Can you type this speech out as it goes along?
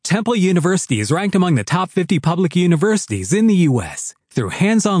Temple University is ranked among the top 50 public universities in the U.S. Through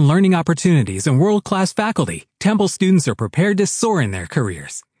hands-on learning opportunities and world-class faculty, Temple students are prepared to soar in their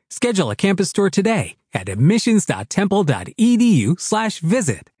careers. Schedule a campus tour today at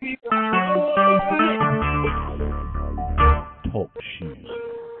admissions.temple.edu/visit. Talk show.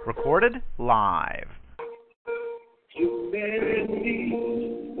 Recorded live.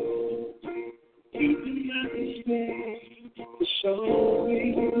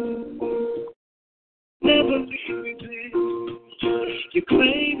 Never leave me, please. You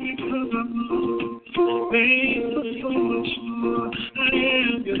claim me because I'm lost. Made for so much more. I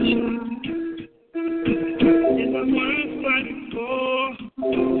am your child. And I'm worth fighting for.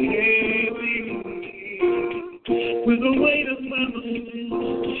 Carry me. With the weight of my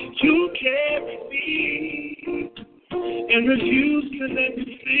sins, you carry me. And refuse to let me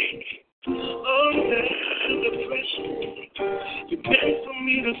sink under the pressure. You meant for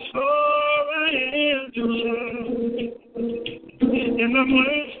me to soar. I am your child. And I'm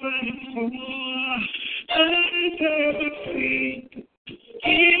worth fighting for. I haven't seen,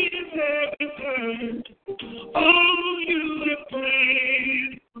 it hasn't heard. Oh, you have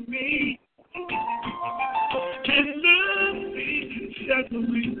prayed for me. And nothing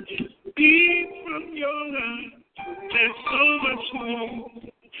separates me from your love. There's so much more,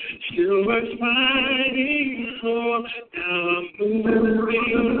 still worth fighting for. Now I'm moving.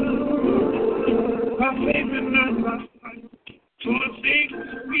 My faith is not my fight. To a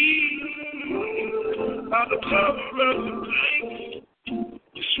victory, by the power of the place,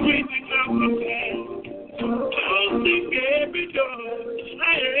 you're straightening out my path. Closing every door,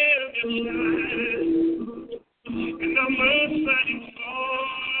 I am your child, and I'm worth fighting for.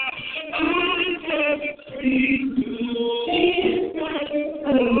 I have it free.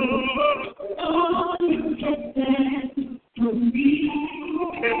 Oh, you can stand for me,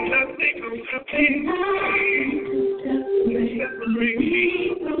 and I think I'm happy.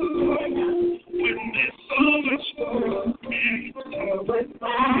 When there's so much more,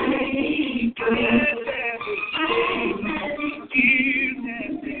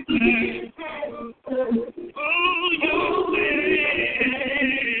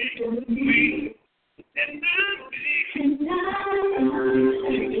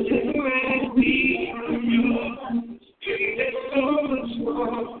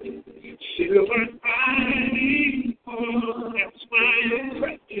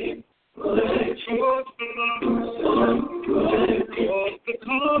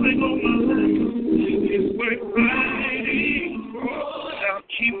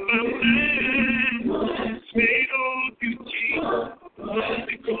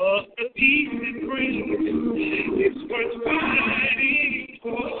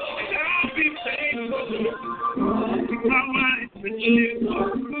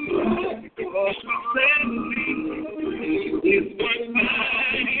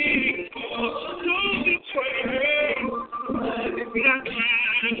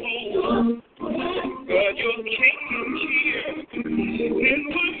 but your kingdom here, and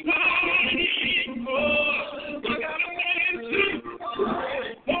what's mine.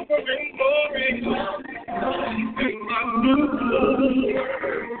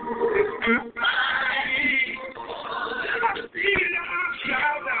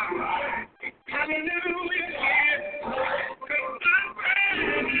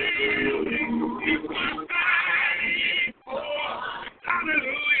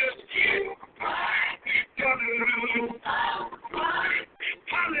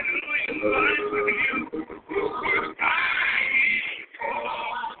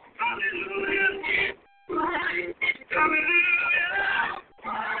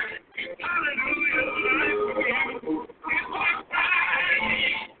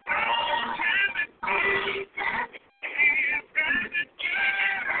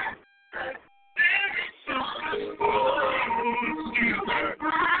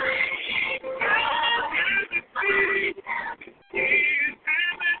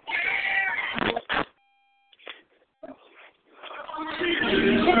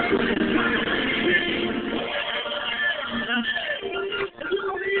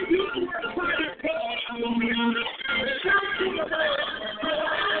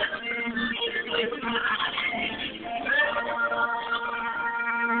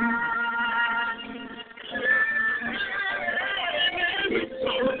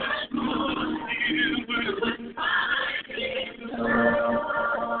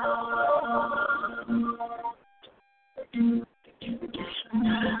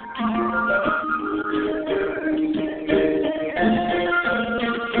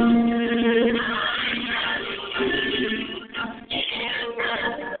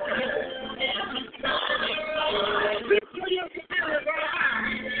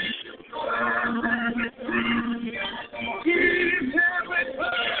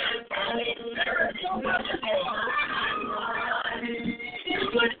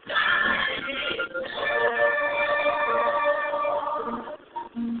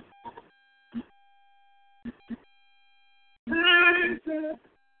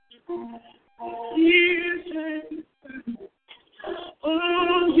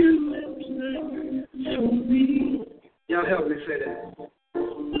 Y'all help me say that.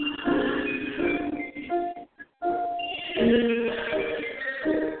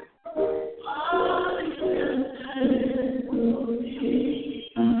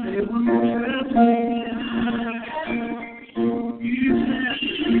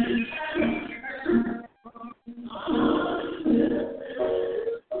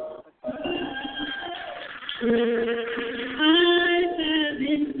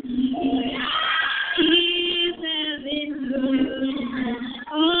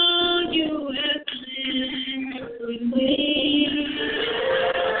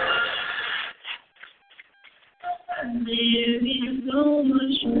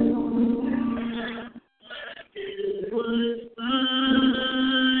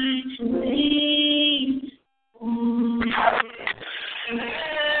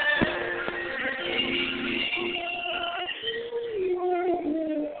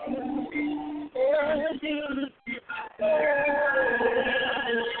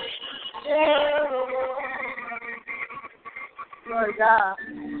 Lord God.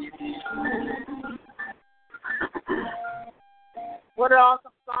 What an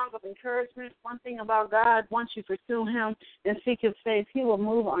awesome song of encouragement. One thing about God, once you pursue Him and seek His face, He will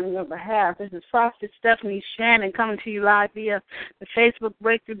move on your behalf. This is Prophetess Stephanie Shannon coming to you live via the Facebook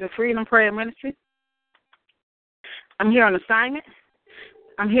Breakthrough the Freedom Prayer Ministry. I'm here on assignment.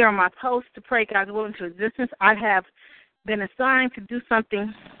 I'm here on my post to pray God's will into existence. I have been assigned to do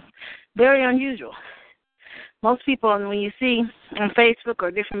something very unusual. Most people, when you see on Facebook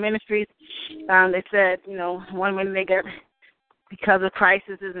or different ministries, they said, one minute they get, because of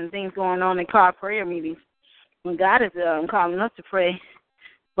crises and things going on, they call prayer meetings. When God is calling us to pray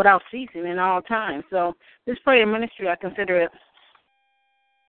without ceasing in all times. So this prayer ministry, I consider it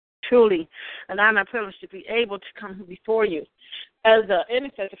truly an honor and privilege to be able to come before you as an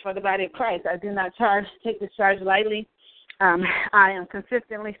intercessor for the body of Christ. I do not take this charge lightly. I am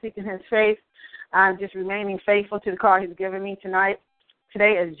consistently seeking His face. I'm just remaining faithful to the call He's given me tonight.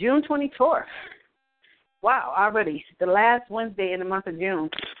 Today is June 24th. Wow, already the last Wednesday in the month of June.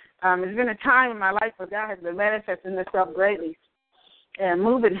 It's been a time in my life where God has been manifesting Himself greatly and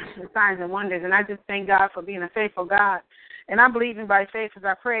moving in signs and wonders. And I just thank God for being a faithful God. And I'm believing by faith as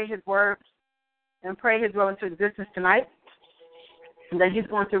I pray His word and pray His will into existence tonight, and that He's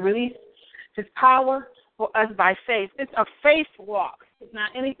going to release His power for us by faith. It's a faith walk. It's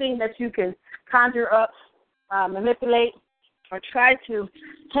not anything that you can conjure up, manipulate, or try to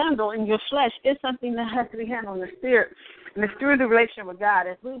handle in your flesh. It's something that has to be handled in the spirit. And it's through the relationship with God.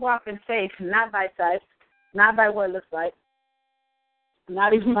 As we walk in faith, not by sight, not by what it looks like,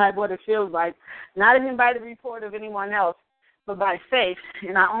 not even by what it feels like, not even by the report of anyone else, but by faith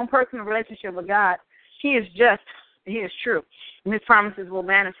in our own personal relationship with God. He is just, He is true, and His promises will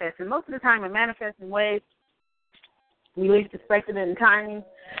manifest. And most of the time it manifests in ways we least expected in timing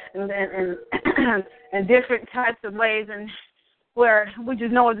and different types of ways, and where we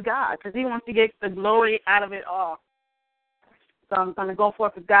just know it's God, because He wants to get the glory out of it all. So I'm going to go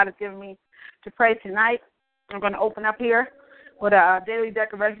forth as God has given me to pray tonight. I'm going to open up here with a daily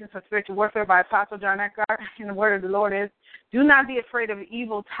declaration for spiritual warfare by Apostle John Eckhart. And the word of the Lord is, do not be afraid of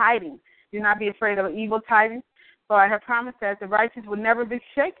evil tidings. Do not be afraid of evil tidings, for I have promised that the righteous will never be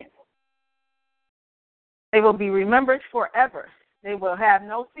shaken. They will be remembered forever. They will have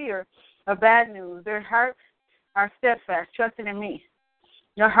no fear of bad news. Their hearts are steadfast, trusting in me.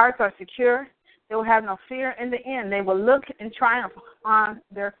 Their hearts are secure. They will have no fear in the end. They will look in triumph on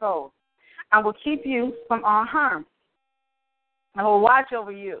their foes. I will keep you from all harm. I will watch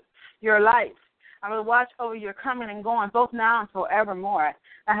over you, your life. I will watch over your coming and going, both now and forevermore.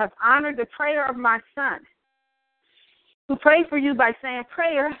 I have honored the prayer of my son, who prayed for you by saying,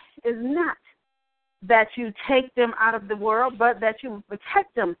 prayer is not that you take them out of the world, but that you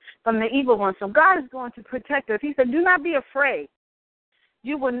protect them from the evil one. So God is going to protect us. He said, do not be afraid.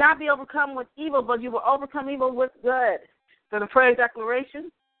 You will not be overcome with evil, but you will overcome evil with good. So the prayer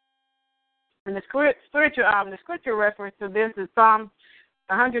declaration and the scripture reference to this is Psalm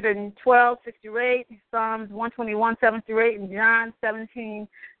 112:6-8, Psalms 121:7-8, and John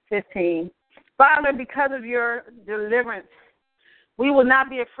 17:15. Father, because of your deliverance, we will not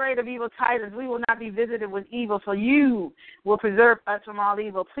be afraid of evil tidings. We will not be visited with evil, for you will preserve us from all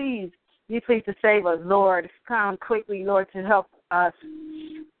evil. Please, be pleased to save us, Lord. Come quickly, Lord, to help us.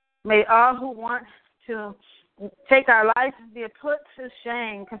 May all who want to take our lives be put to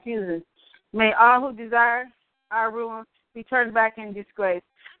shame, confusion. May all who desire our ruin be turned back in disgrace.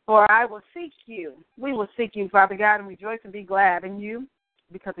 For I will seek you. We will seek you, Father God, and rejoice and be glad in you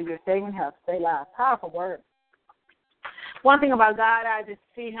because of your saving help. Stay alive. Powerful word. One thing about God, I just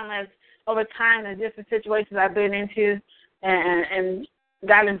see him as over time in different situations I've been into and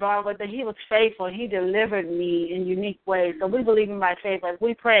got involved with, that he was faithful. He delivered me in unique ways. So we believe in by faith. As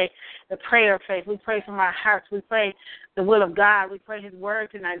we pray the prayer of faith, we pray from our hearts. We pray the will of God. We pray his word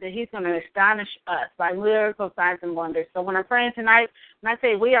tonight that he's going to astonish us by miracles, signs, and wonders. So when I'm praying tonight, when I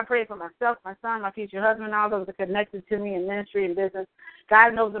say we, I'm praying for myself, my son, my future husband, all those that are connected to me in ministry and business.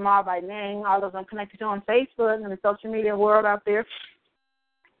 God knows them all by name, all those I'm connected to on Facebook and the social media world out there.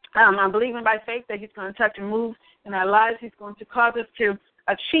 I'm believing by faith that he's going to touch and move in our lives. He's going to cause us to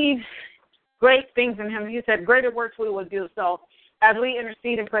achieve great things in him. He said, greater works we will do. So as we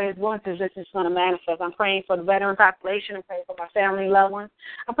intercede and pray, his will and position is going to manifest. I'm praying for the veteran population. I'm praying for my family and loved ones.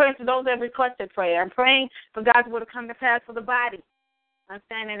 I'm praying for those that have requested prayer. I'm praying for God's will to come to pass for the body. I'm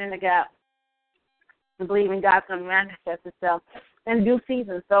standing in the gap and believing God's going to manifest itself in due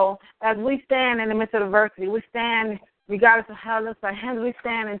season. So as we stand in the midst of adversity, we stand regardless of how it looks like him, we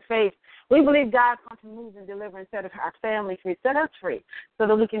stand in faith. We believe God's going to move and deliver and set our family free, set us free, so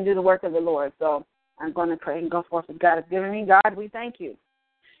that we can do the work of the Lord. So I'm going to pray and go forth as God has given me. God, we thank you.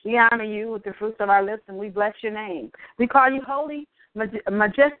 We honor you with the fruits of our lips, and we bless your name. We call you holy,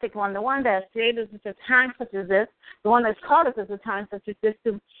 majestic one, the one that has created us at a time such as this, the one that's called us at a time such as this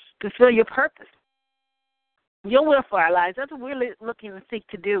to fulfill your purpose, your will for our lives. That's what we're looking to seek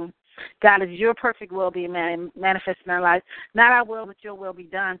to do. God, is your perfect will be manifest in our lives. Not our will, but your will be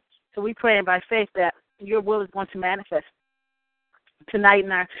done. So we pray by faith that your will is going to manifest tonight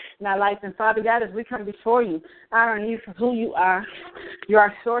in our life. And Father God, as we come before you, honoring you for who you are, you're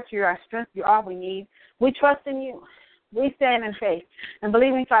our source, you're our strength, you're all we need. We trust in you. We stand in faith and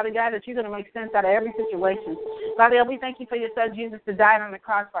believing, Father God, that you're going to make sense out of every situation. Father God, we thank you for your son, Jesus, to die on the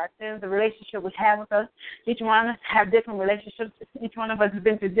cross for our sins, the relationship we have with us. Each one of us have different relationships. Each one of us has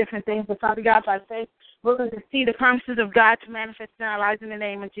been through different things. But, Father God, by faith, we're going to see the promises of God to manifest in our lives in the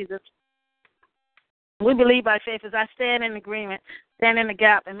name of Jesus. We believe by faith as I stand in agreement, stand in the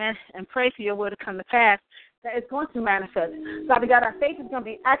gap, and pray for your will to come to pass, that it's going to manifest. Father God, our faith is going to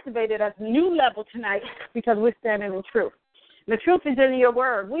be activated at a new level tonight because we're standing in truth. The truth is in your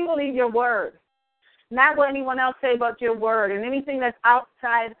word. We believe your word, not what anyone else say about your word. And anything that's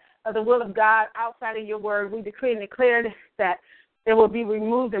outside of the will of God, outside of your word, we decree and declare that it will be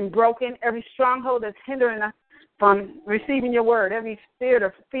removed and broken. Every stronghold that's hindering us from receiving your word, every spirit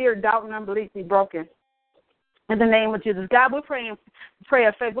of fear, doubt, and unbelief be broken. In the name of Jesus. God, we're praying prayer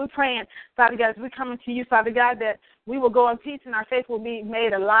of faith. We're praying, Father God, as we're coming to you, Father God, that we will go in peace and our faith will be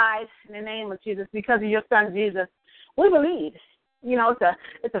made alive in the name of Jesus because of your son, Jesus. We believe. You know,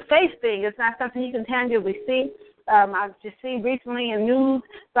 it's a faith thing. It's not something you can tangibly see. I've just seen recently in news,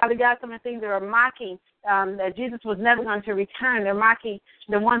 Father God, some of the things that are mocking that Jesus was never going to return. They're mocking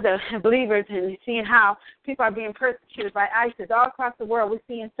the ones that are believers, and you're seeing how people are being persecuted by ISIS all across the world. We're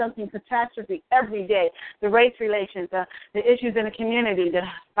seeing something catastrophe every day. The race relations, the issues in the community, the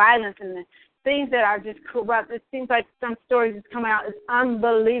violence, and the things that are just corrupt. It seems like some stories that's come out is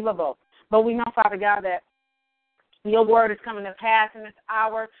unbelievable. But we know, Father God, that your word is coming to pass in this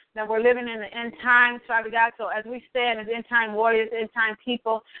hour, that we're living in the end times, Father God. So as we stand as end-time warriors, end-time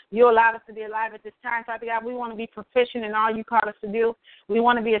people, you allow us to be alive at this time, Father God. We want to be proficient in all you call us to do. We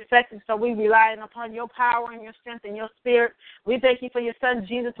want to be effective, so we rely upon your power and your strength and your spirit. We thank you for your son,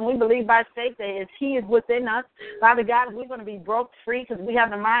 Jesus, and we believe by faith that as he is within us, Father God, we're going to be broke free because we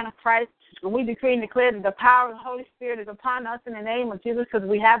have the mind of Christ. And we decree and declare that the power of the Holy Spirit is upon us in the name of Jesus because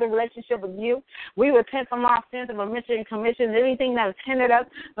we have a relationship with you. We repent from our sins of omission and commission, anything that has hindered us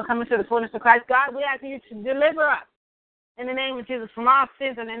from coming to the fullness of Christ. God, we ask you to deliver us in the name of Jesus from all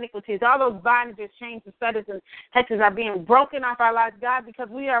sins and iniquities. All those bondages, chains, and fetters, and hexes are being broken off our lives, God, because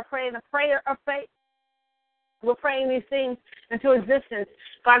we are praying a prayer of faith. We're praying these things into existence.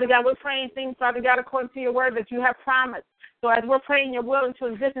 Father God, we're praying things, Father God, according to your word that you have promised. So as we're praying your will into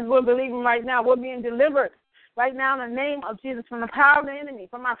existence, we're believing right now. We're being delivered right now in the name of Jesus from the power of the enemy,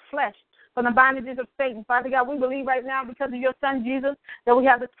 from our flesh, from the bondages of Satan. Father God, we believe right now because of your son Jesus that we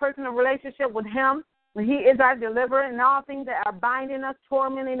have this personal relationship with him. And he is our deliverer, and all things that are binding us,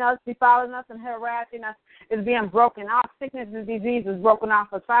 tormenting us, defiling us, and harassing us is being broken. All sickness and disease is broken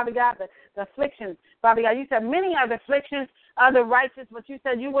off us. Father God, the afflictions, Father God, you said many are the afflictions of the righteous, but you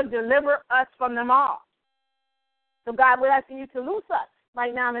said you would deliver us from them all. So, God, we're asking you to loose us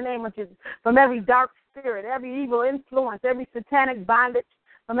right now in the name of Jesus from every dark spirit, every evil influence, every satanic bondage,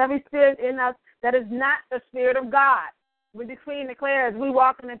 from every spirit in us that is not the Spirit of God. We decree and declare as we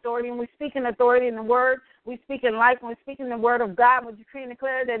walk in authority and we speak in authority in the word, we speak in life, and we speak in the word of God. We decree and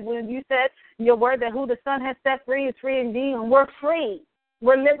declare that when you said in your word that who the Son has set free is free indeed, and we're free.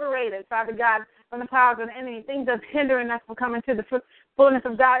 We're liberated, Father God, from the powers of the enemy. Things that's hindering us from coming to the fullness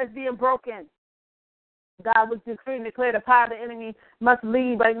of God is being broken. God, we decree and declare the power of the enemy must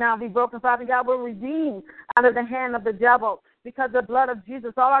leave right now, be broken. Father God, we're redeemed out of the hand of the devil because the blood of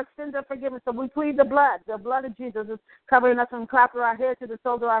Jesus, all our sins are forgiven. So we plead the blood. The blood of Jesus is covering us from the top of our head to the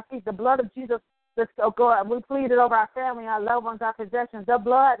soles of our feet. The blood of Jesus is God. We plead it over our family, our loved ones, our possessions. The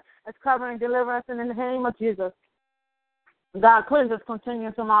blood is covering, delivering us in the name of Jesus. God, cleanse us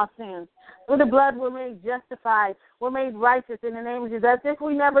continually from all sins. Through the blood, we're made justified. We're made righteous in the name of Jesus. As if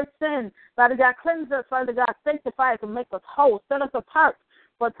we never sinned. Father God, cleanse us. Father God, sanctify us and make us whole. Set us apart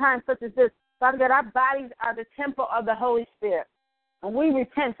for a time such as this. Father God, our bodies are the temple of the Holy Spirit. And we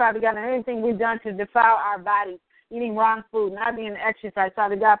repent, Father God, of anything we've done to defile our bodies. Eating wrong food, not being exercised,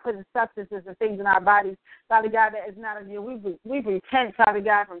 Father God, putting substances and things in our bodies, Father God, that is not of you. We repent, Father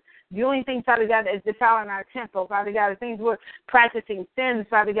God, from doing things, Father God, that is defiling our temple, Father God, the things we're practicing, sins,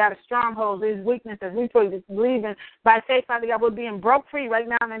 Father God, the strongholds, these weaknesses, we believe in. By faith, Father God, we're being broke free right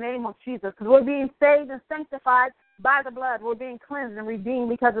now in the name of Jesus, because we're being saved and sanctified by the blood. We're being cleansed and redeemed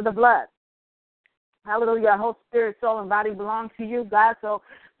because of the blood. Hallelujah. Our whole spirit, soul, and body belong to you, God, so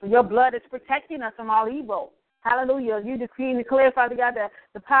your blood is protecting us from all evil. Hallelujah. You decree and declare, Father God, that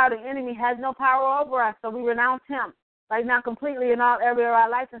the power of the enemy has no power over us, so we renounce him right now completely in all area of our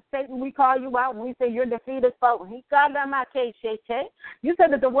life. And Satan, we call you out when we say you're defeated, foe. You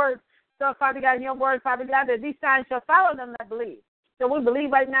said that the word, so Father God, in your word, Father God, that these signs shall follow them that believe. So we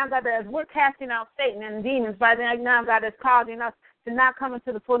believe right now, God, that as we're casting out Satan and demons, Father, right now, God, is causing us to not come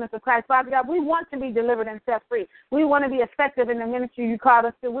into the fullness of Christ. Father God, we want to be delivered and set free. We want to be effective in the ministry you called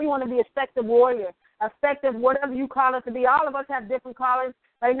us to. We want to be effective warriors. Effective, whatever you call us to be. All of us have different callings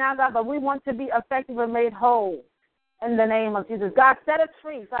right now, God, but we want to be effective and made whole in the name of Jesus. God, set us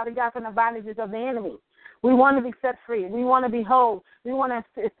free, Father God, from the bondages of the enemy. We want to be set free. We want to be whole. We want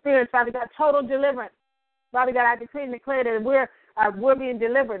to experience, Father God, total deliverance. Father God, I decree and declare that we're being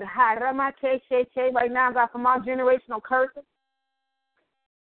delivered right now, God, from all generational curses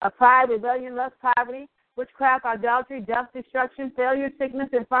of pride, rebellion, lust, poverty, witchcraft, idolatry, death, destruction, failure, sickness,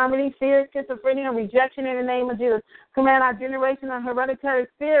 infirmity, fear, schizophrenia, and rejection in the name of Jesus. Command our generation and hereditary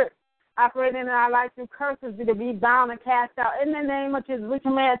spirits operating in our life through curses to be bound and cast out. In the name of Jesus, we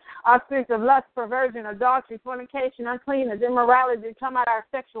command our spirits of lust, perversion, adultery, fornication, uncleanness, immorality to come out of our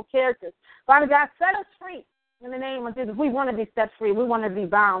sexual characters. Father God, set us free. In the name of Jesus, we want to be set free. We want to be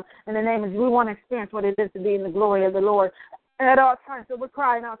bound. In the name of Jesus, we want to experience what it is to be in the glory of the Lord at all times. So we're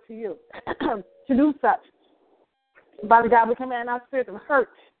crying out to you to do such. Father God, we command our spirit of hurt,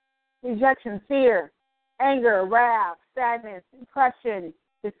 rejection, fear, anger, wrath, sadness, depression,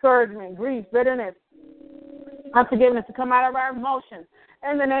 discouragement, grief, bitterness, unforgiveness to come out of our emotions.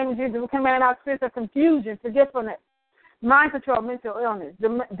 In the name of Jesus, we command our spirits of confusion, forgetfulness, mind control, mental illness,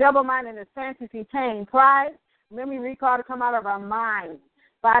 double-mindedness, fantasy, pain, pride, memory recall to come out of our minds.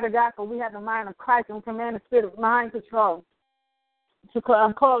 Father God, for we have the mind of Christ, and we command the spirit of mind control to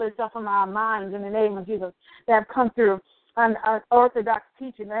uncoil itself from our minds in the name of Jesus, that have come through unorthodox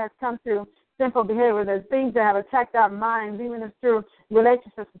teaching, that has come through sinful behavior, there's things that have attacked our minds, even if through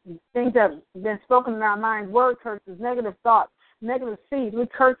relationships, things that have been spoken in our minds, word curses, negative thoughts, negative seeds. We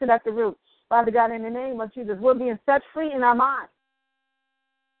curse it at the root. Father God, in the name of Jesus, we're being set free in our minds.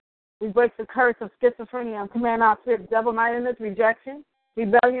 We break the curse of schizophrenia and command our spirit, double-mindedness, rejection,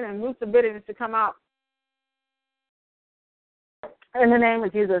 rebellion, and roots of bitterness to come out. In the name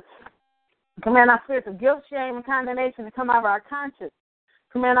of Jesus, command our spirits of guilt, shame, and condemnation to come out of our conscience.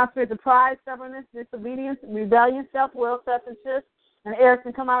 Command our spirits of pride, stubbornness, disobedience, rebellion, self-will, selfishness, and errors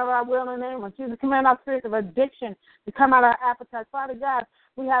to come out of our will in the name of Jesus. Command our spirits of addiction to come out of our appetites. Father God,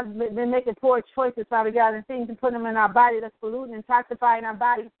 we have been making poor choices, Father God, and things to put them in our body that's polluting and toxifying our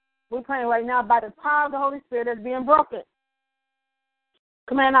body. We're praying right now by the power of the Holy Spirit that's being broken.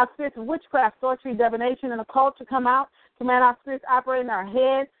 Command our spirits of witchcraft, sorcery, divination, and occult to come out. Command our spirits operating in our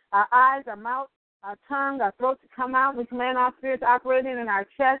head, our eyes, our mouth, our tongue, our throat to come out. We command our spirits operating in our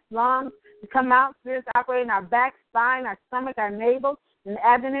chest, lungs to come out. Spirits operating in our back, spine, our stomach, our navel, and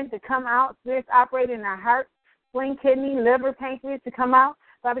abdomen to come out. Spirits operating in our heart, spleen, kidney, liver, pancreas to come out.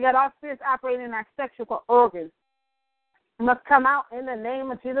 Father God, all spirits operating in our sexual organs must come out in the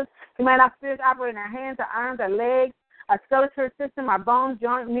name of Jesus. Command our spirits operating in our hands, our arms, our legs, our skeletal system, our bones,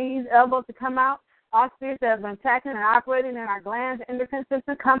 joints, knees, elbows to come out. All spirits that have been attacking and operating in our glands, endocrine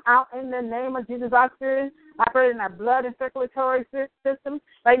system, come out in the name of Jesus. All spirits operating our blood and circulatory system.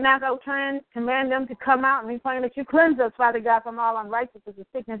 Right now, God, we command them to come out, and we pray that you cleanse us, Father God, from all unrighteousness and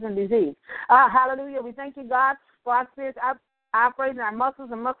sickness and disease. Hallelujah. We thank you, God, for our spirits operating our muscles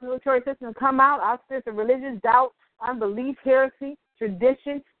and musculatory system to come out, our spirits of religion, doubt, unbelief, heresy,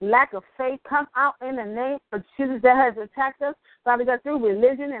 tradition, lack of faith, come out in the name of Jesus that has attacked us, Father God, through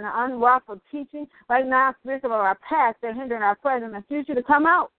religion and unlawful teaching. Right now, spirits of our past that hinder our present and future to come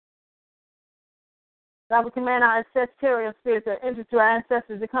out. God, we command our ancestral spirits that enter to our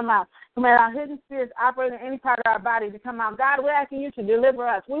ancestors to come out. Command our hidden spirits operating in any part of our body to come out. God, we're asking you to deliver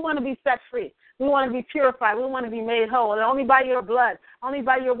us. We want to be set free. We want to be purified. We want to be made whole. And only by your blood, only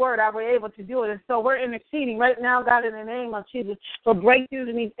by your word are we able to do it. And so we're interceding right now, God, in the name of Jesus, for breakthroughs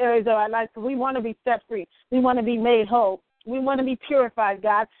in these areas of our life. So we want to be set free. We want to be made whole. We want to be purified,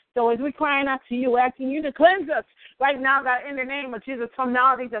 God. So as we're crying out to you, asking you to cleanse us right now, God, in the name of Jesus, from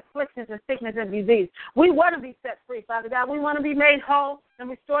all these afflictions and sickness and disease. We want to be set free, Father God. We want to be made whole and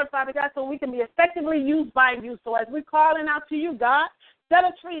restored, Father God, so we can be effectively used by you. So as we're calling out to you, God, set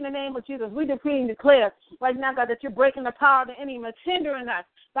us free in the name of Jesus. We decree and declare right now, God, that you're breaking the power of the enemy, that's hindering us,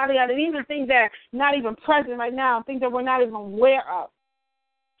 Father God, and even things that are not even present right now, things that we're not even aware of.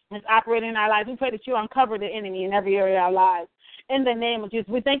 Is operating in our lives. We pray that you uncover the enemy in every area of our lives. In the name of Jesus,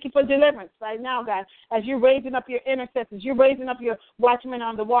 we thank you for deliverance right now, God, as you're raising up your intercessors. You're raising up your watchmen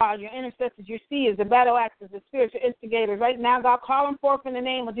on the wall, your intercessors, your seers, the battle axes, the spiritual instigators. Right now, God, call them forth in the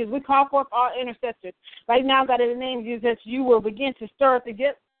name of Jesus. We call forth all intercessors. Right now, God, in the name of Jesus, that you will begin to stir up the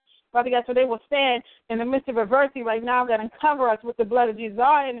gifts, Father God, so they will stand in the midst of adversity right now, God, and cover us with the blood of Jesus.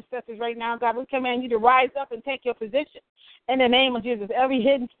 All intercessors right now, God, we command you to rise up and take your position. In the name of Jesus, every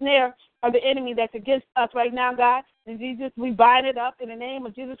hidden snare of the enemy that's against us right now, God, in Jesus, we bind it up in the name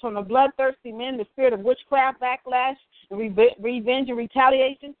of Jesus from the bloodthirsty men, the spirit of witchcraft, backlash, and revenge and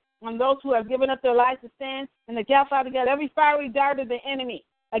retaliation on those who have given up their lives to stand in the gap, Father God. Every fiery dart of the enemy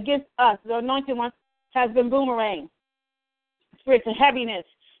against us, the anointed one, has been boomerang. Spirits of heaviness,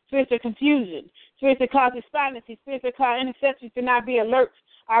 spirits of confusion, spirits that cause despondency, spirits that cause intercessors to not be alert,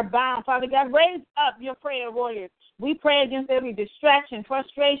 are bound. Father God, raise up your prayer warriors. We pray against every distraction,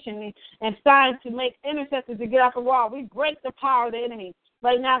 frustration, and signs to make intercessors to get off the wall. We break the power of the enemy.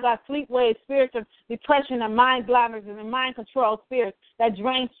 Right now, God, sleepways, spirits of depression and mind blinders and mind control spirits that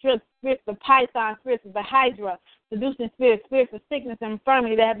drain strength, spirits of python, spirits of the hydra, seducing spirits, spirits of sickness and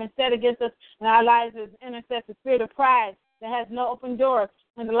infirmity that have been set against us in our lives as intercessors, spirit of pride that has no open door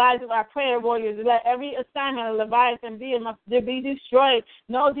in the lives of our prayer warriors. Let every assignment of Leviathan be destroyed.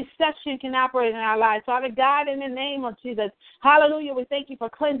 No deception can operate in our lives. Father God, in the name of Jesus, hallelujah, we thank you for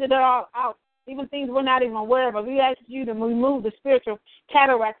cleansing it all out, even things we're not even aware of. But we ask you to remove the spiritual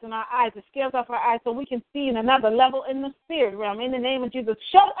cataracts in our eyes, the scales off our eyes, so we can see in another level in the spirit realm. In the name of Jesus,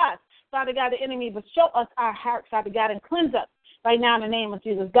 show us, Father God, the enemy, but show us our hearts, Father God, and cleanse us right now in the name of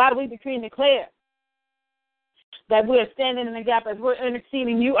Jesus. God, we decree and declare that we are standing in the gap as we're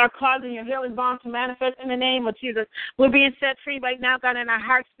interceding. You are causing your healing balm to manifest in the name of Jesus. We're being set free right now, God, in our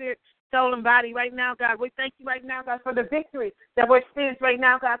heart, spirit, soul, and body right now, God. We thank you right now, God, for the victory that we're experiencing right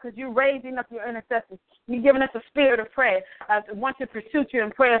now, God, because you're raising up your intercessors. You're giving us a spirit of prayer, want to pursue you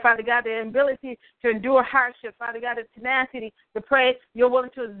in prayer, Father God, the ability to endure hardship, Father God, the tenacity to pray, your willing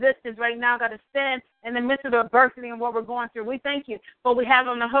to existence right now, God, to stand in the midst of the adversity and what we're going through. We thank you for we have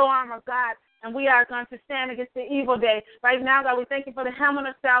on the whole armor of God, and we are going to stand against the evil day. Right now, God, we thank you for the helmet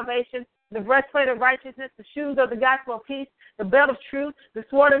of salvation, the breastplate of righteousness, the shoes of the gospel of peace, the belt of truth, the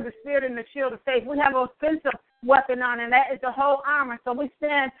sword of the Spirit, and the shield of faith. We have an offensive weapon on, and that is the whole armor. So we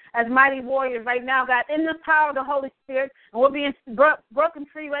stand as mighty warriors right now, God, in the power of the Holy Spirit, and we're being broken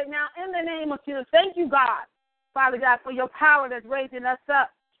free right now in the name of Jesus. Thank you, God, Father God, for your power that's raising us up,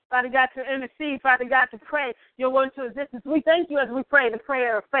 Father God, to intercede, Father God, to pray your word into existence. We thank you as we pray the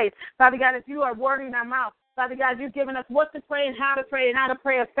prayer of faith. Father God, as you are wording our mouth, Father God, you've given us what to pray and how to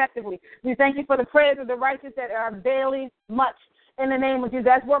pray effectively. We thank you for the prayers of the righteous that are availing much in the name of Jesus.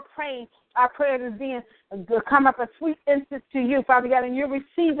 As we're praying, our prayers is being come up a sweet incense to you, Father God, and you're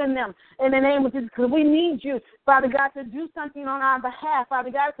receiving them in the name of Jesus, because we need you, Father God, to do something on our behalf,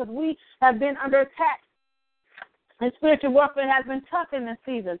 Father God, because we have been under attack. And spiritual warfare has been tough in this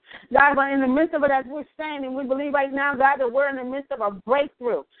season. God, but in the midst of it, as we're standing, we believe right now, God, that we're in the midst of a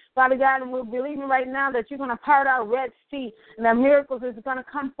breakthrough. Father God, and we're believing right now that you're going to part our Red Sea and that miracles is going to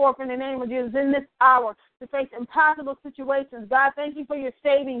come forth in the name of Jesus in this hour to face impossible situations. God, thank you for your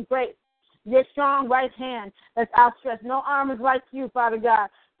saving grace, your strong right hand that's outstretched. No arm is like you, Father God.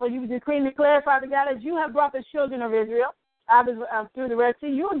 For you decree and declare, Father God, as you have brought the children of Israel through the Red Sea.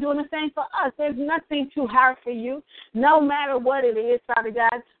 You are doing the same for us. There's nothing too hard for you. No matter what it is, Father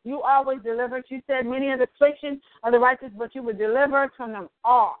God, you always deliver. You said many of the afflictions of the righteous, but you would deliver us from them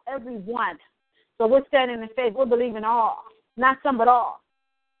all, every one. So we're standing in faith. We're believing all, not some, but all.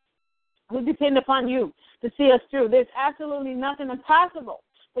 We depend upon you to see us through. There's absolutely nothing impossible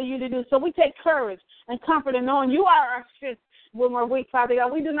for you to do. So we take courage and comfort in knowing you are our strength when we're weak, Father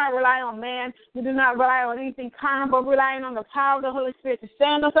God. We do not rely on man. We do not rely on anything carnal, but relying on the power of the Holy Spirit to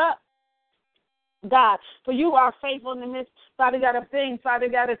stand us up, God. For you are faithful in the midst, Father God, of things, Father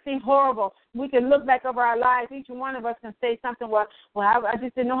God, that seem horrible. We can look back over our lives. Each one of us can say something, well, I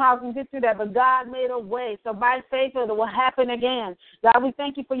just didn't know how I can get through that, but God made a way. So by faith, it will happen again. God, we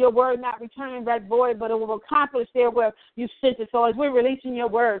thank you for your word not returning back void, but it will accomplish there where you sent it. So as we're releasing your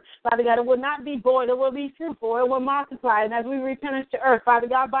word, Father God, it will not be void. It will be fruitful. It will multiply. And as we replenish the earth, Father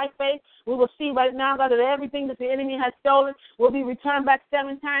God, by faith, we will see right now, God, that everything that the enemy has stolen will be returned back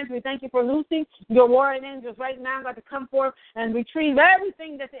 7 times. We thank you for loosing your warring angels right now, God, to come forth and retrieve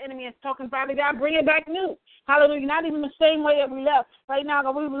everything that the enemy has taken, Father God. Bring it back new. Hallelujah. Not even the same way that we left. Right now,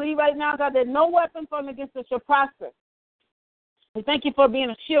 God, we believe right now, God, that no weapon formed against us shall prosper. We thank you for being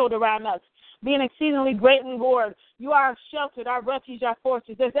a shield around us, being exceedingly great reward. You are our shelter, our refuge, our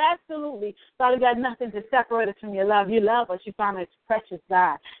fortress. There's absolutely, Father God, nothing to separate us from your love. You love us. You find us precious,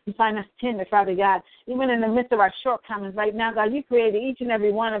 God. You find us tender, Father God. Even in the midst of our shortcomings right now, God, you created each and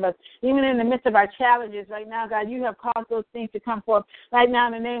every one of us. Even in the midst of our challenges right now, God, you have caused those things to come forth right now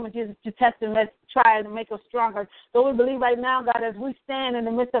in the name of Jesus to test and let's try and make us stronger. So we believe right now, God, as we stand in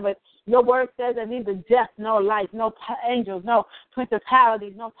the midst of it, your word says that neither death, nor life, no angels, no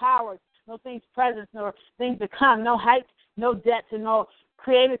principalities, no powers, no things present, nor things to come, no height, no depth, and no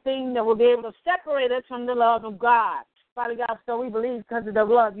created thing that will be able to separate us from the love of God. Father God, so we believe because of the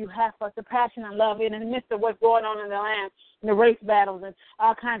love you have for us, the passion and love in the midst of what's going on in the land, in the race battles and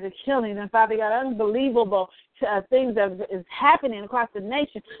all kinds of killings. And Father God, unbelievable things that is happening across the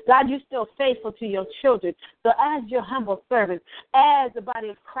nation. God, you're still faithful to your children. So as your humble servants, as the body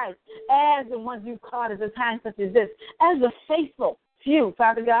of Christ, as the ones you've called at a time such as this, as a faithful few,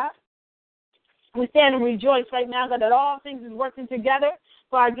 Father God, we stand and rejoice right now, God, that all things is working together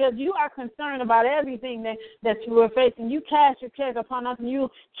for our good. You are concerned about everything that you are facing. You cast your cares upon us, and you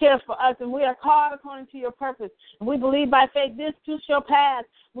care for us, and we are called according to your purpose. And we believe by faith this too shall pass.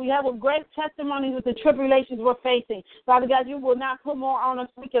 We have a great testimony with the tribulations we're facing. Father God, you will not put more on us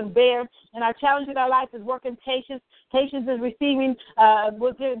than we can bear. And our challenge in our life is working patience. Patience is receiving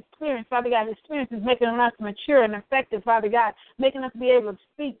with your experience, Father God. Experience is making us mature and effective, Father God, making us be able to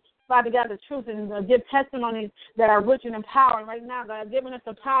speak, Father God, the truth and give testimonies that are rich and empowering right now. God, giving us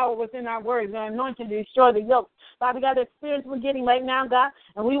the power within our words, the anointed to destroy the yoke. Father God, the experience we're getting right now, God,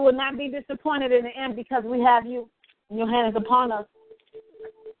 and we will not be disappointed in the end because we have you and your hand is upon us.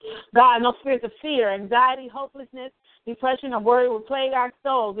 God, no spirits of fear, anxiety, hopelessness, depression, or worry will plague our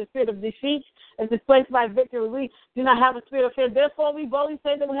souls. The spirit of defeat is displaced by victory. We do not have a spirit of fear. Therefore, we boldly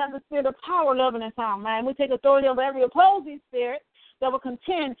say that we have the spirit of power, love, and sound mind. We take authority over every opposing spirit that will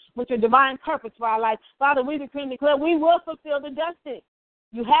contend with your divine purpose for our life. Father, we decree and declare we will fulfill the destiny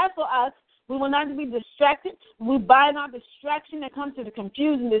you have for us. We will not be distracted. We bind our distraction that comes to the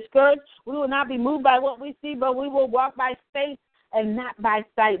confused and discouraged. We will not be moved by what we see, but we will walk by faith and not by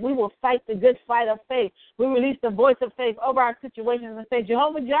sight. We will fight the good fight of faith. We release the voice of faith over our situations and say,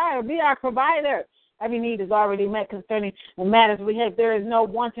 Jehovah Jireh, be our provider. Every need is already met concerning the matters we have. There is no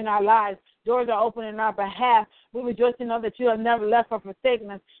want in our lives. Doors are open in our behalf. We rejoice to know that you have never left or forsaken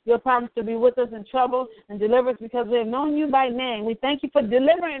us. Your promise to be with us in trouble and deliver us because we have known you by name. We thank you for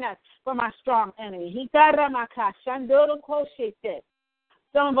delivering us from our strong enemy.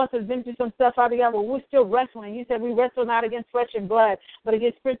 Some of us have been through some stuff, Father God, but we're still wrestling. You said we wrestle not against flesh and blood, but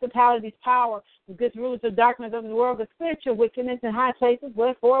against principalities, power, against rulers of darkness of the world, the spiritual wickedness in high places.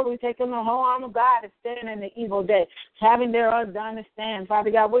 Wherefore, we take on the whole arm of God and stand in the evil day, having thereof done to stand.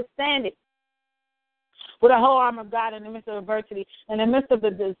 Father God, we're standing with a whole arm of God in the midst of adversity, in the midst of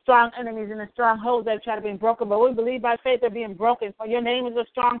the strong enemies and the strongholds that try to be broken. But we believe by faith they're being broken. For your name is a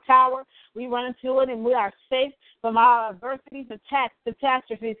strong tower. We run into it, and we are safe from our adversities, attacks,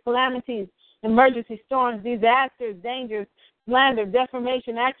 catastrophes, calamities, emergency storms, disasters, dangers, slander,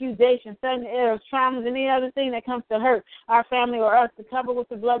 defamation, accusation, sudden errors, traumas, any other thing that comes to hurt our family or us, to cover with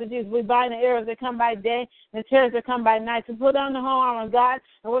the blood of Jesus. We bind the errors that come by day and the terrors that come by night. To put on the whole armor of God,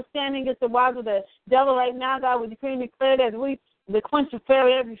 and we're standing against the wiles of the devil right now, God. We decree and declare that we quench the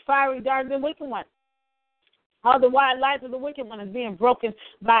fairy, every fiery dart of the wicked one. All the wide life of the wicked one is being broken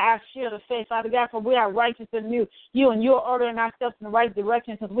by our shield of faith, Father God, for we are righteous in you, and you're ordering our steps in the right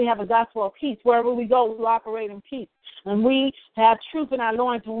direction because we have a gospel of peace. Wherever we go, we will operate in peace. And we have truth in our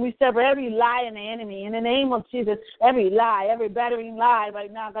loins when we sever every lie in the enemy. In the name of Jesus, every lie, every battering lie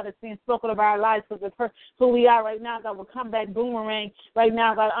right now, God, is being spoken of our lives because who we are right now, God, will come back boomerang right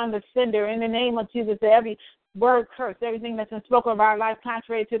now, God, under cinder. In the name of Jesus, every word curse, everything that's been spoken of our life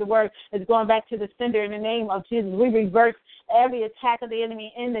contrary to the word is going back to the sender in the name of Jesus. We reverse every attack of the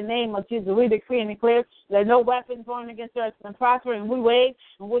enemy in the name of Jesus. We decree and declare that no weapon formed against us can prosper, and we wave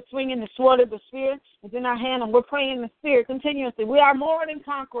and we're swinging the sword of the Spirit. It's in our hand, and we're praying in the Spirit continuously. We are more than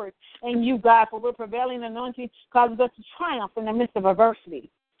conquerors in you, God, for we're prevailing anointing causes us to triumph in the midst of adversity.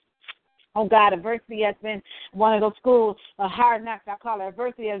 Oh, God, adversity has been one of those schools, hard knocks, I call it.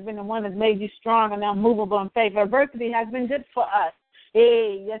 Adversity has been the one that's made you strong and unmovable in faith. Adversity has been good for us.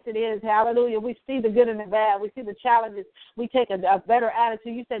 Hey, yes, it is. Hallelujah. We see the good and the bad. We see the challenges. We take a better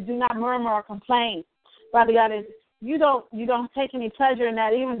attitude. You said, do not murmur or complain. Father God, you don't take any pleasure in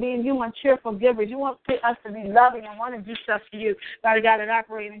that. Even being you want cheerful givers. You want us to be loving and want to do stuff for you, Father God, and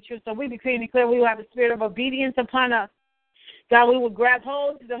operate in truth. So we decree and declare we will have a spirit of obedience upon us. God, we will grab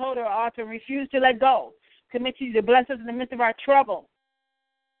hold to the holder of the altar and refuse to let go. Commit to you to bless us in the midst of our trouble.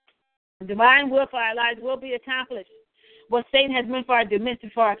 The divine will for our lives will be accomplished. What Satan has meant for our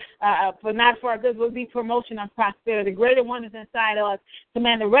domestic, for not for our good, will be promotion and prosperity. The greater one is inside of us.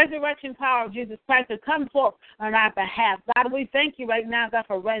 Command the resurrection power of Jesus Christ to come forth on our behalf. God, we thank you right now, God,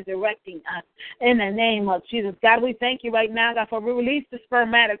 for resurrecting us in the name of Jesus. God, we thank you right now, God, for we release the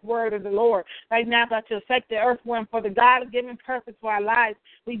spermatic word of the Lord right now, God, to affect the earthworm for the God-given purpose for our lives.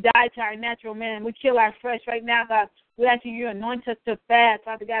 We die to our natural man. We kill our flesh right now, God. We ask you anoint us to fast,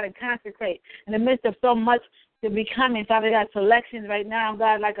 Father God, and consecrate in the midst of so much to be coming, Father God, selections right now,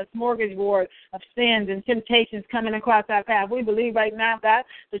 God, like a smorgasbord of sins and temptations coming across our path. We believe right now, God,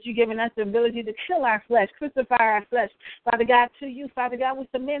 that you've given us the ability to kill our flesh, crucify our flesh. Father God, to you, Father God, we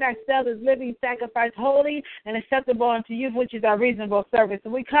submit ourselves as living sacrifice, holy and acceptable unto you, which is our reasonable service.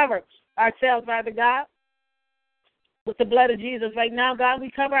 And we cover ourselves, Father God, with the blood of Jesus right now, God. We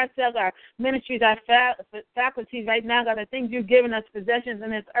cover ourselves, our ministries, our faculties right now, God, the things you've given us, possessions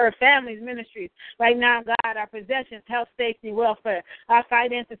in this earth, families, ministries right now, God, our possessions, health, safety, welfare, our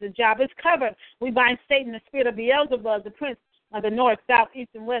finances, and job. It's covered. We bind Satan, the spirit of Beelzebub, the prince of the north, south, east,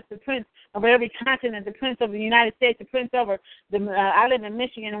 and west, the prince of every continent, the prince of the United States, the prince over I live in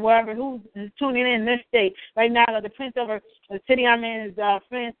Michigan and wherever who's tuning in this state right now, the prince over the city I'm in is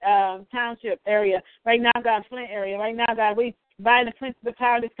Flint Township area. Right now, God, Flint area. Right now, God, we bind the prince of the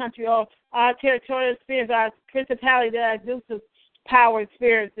power of this country, all our territorial spirits, our principality that are due to power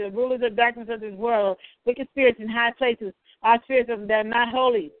spirits, the rulers of darkness of this world, wicked spirits in high places, our spirits that are not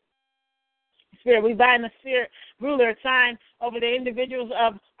holy. Spirit. We bind the spirit ruler assigned over the individuals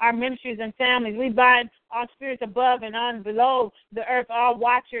of our ministries and families. We bind all spirits above and on below the earth, all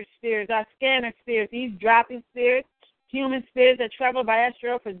watcher spirits, our scanner spirits, eavesdropping spirits, human spirits that travel by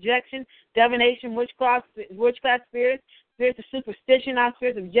astral projection, divination, witchcraft spirits, spirits of superstition, our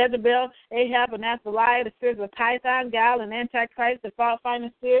spirits of Jezebel, Ahab, and Athaliah, the spirits of Python, Gal, and Antichrist, the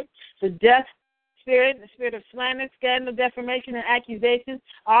fault-finding spirit, the death spirit, the spirit of slander, scandal, defamation, and accusations,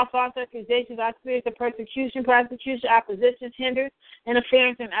 all false accusations, our spirits of persecution, prosecution, opposition, hindrance,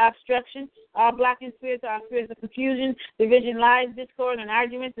 interference, and obstruction, all blocking spirits, our spirits of confusion, division, lies, discord, and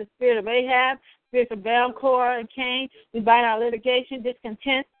arguments, the spirit of Ahab, spirits of Baal, Korah, and Cain. We bind our litigation,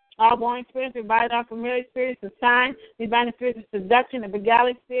 discontent, all warring spirits. We bind our familiar spirits of sign. We bind the spirits of seduction, the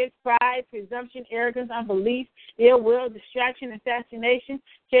beguiling spirits, pride, presumption, arrogance, unbelief, ill will, distraction, assassination,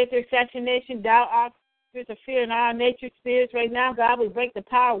 character assassination, doubt, all spirits of fear, and all nature spirits. Right now, God, we break the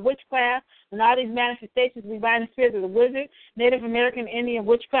power of witchcraft and all these manifestations. We bind the spirits of the wizard, Native American, Indian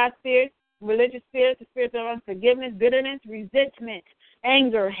witchcraft spirits, religious spirits, the spirits of unforgiveness, bitterness, resentment,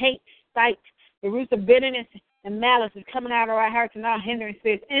 anger, hate, spite, the roots of bitterness and malice is coming out of our hearts and all hindering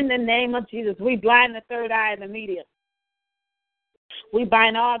spirits. In the name of Jesus, we blind the third eye of the media. We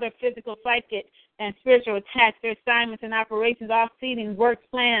bind all their physical, psychic, and spiritual attacks, their assignments and operations, all seedings, works,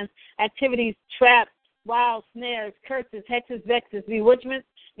 plans, activities, traps, wild snares, curses, hexes, vexes, bewitchments,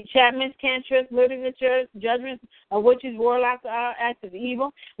 enchantments, cantrips, ligatures, judgments of witches, warlocks, all acts of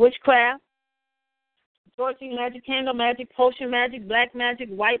evil, witchcraft, sorcery, magic, candle magic, potion magic, black magic,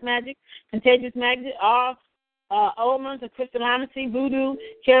 white magic, contagious magic, all omens of crystallomancy, voodoo,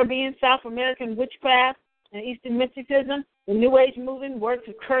 Caribbean, South American witchcraft, and Eastern mysticism, the New Age movement, works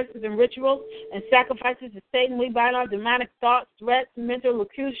of curses and rituals, and sacrifices to Satan. We bind all demonic thoughts, threats, mental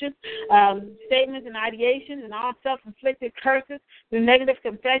locutions, statements and ideations, and all self-inflicted curses. Through negative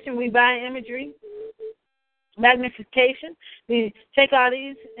confession, we bind imagery. magnification. We take all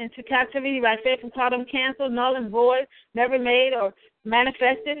these into captivity by faith and call them canceled, null and void, never made or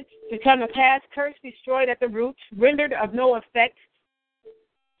manifested, become a past, cursed, destroyed at the roots, rendered of no effect,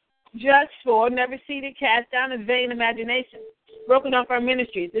 just for, never seated, cast down as vain imagination. Broken off our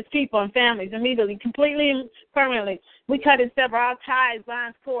ministries, its people and families, immediately, completely and permanently. We cut and sever all ties,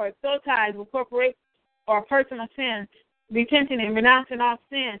 bonds, cords, soul ties with corporate or personal sin, repenting and renouncing all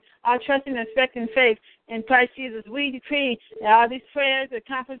sin, all trusting and expecting faith in Christ Jesus. We decree that all these prayers are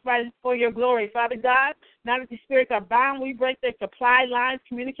accomplished for your glory. Father God, now that the spirits are bound, we break their supply lines,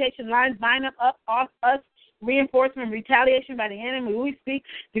 communication lines, bind them up off us, reinforcement, retaliation by the enemy. We speak,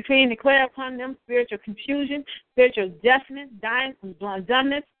 decree, and declare upon them spiritual confusion, spiritual deafness,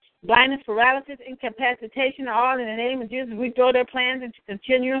 dumbness, blindness, paralysis, incapacitation, all in the name of Jesus. We throw their plans into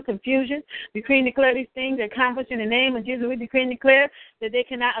continual confusion. Decree and declare these things accomplished in the name of Jesus. We decree and declare that they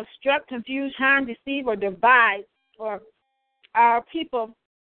cannot obstruct, confuse, harm, deceive, or divide or our people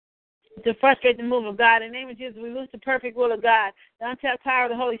to frustrate the move of God. In the name of Jesus, we lose the perfect will of God, the untapped power of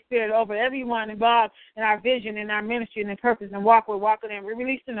the Holy Spirit over everyone involved in our vision, in our ministry, and in purpose, and walk we're walking in. We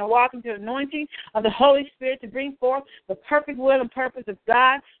release them to walk into the anointing of the Holy Spirit to bring forth the perfect will and purpose of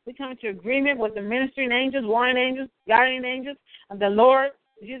God. We come into agreement with the ministering angels, warring angels, guardian angels of the Lord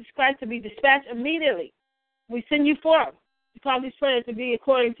Jesus Christ to be dispatched immediately. We send you forth to call these prayers to be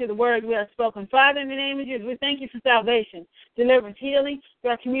according to the word we have spoken. Father, in the name of Jesus, we thank you for salvation, deliverance, healing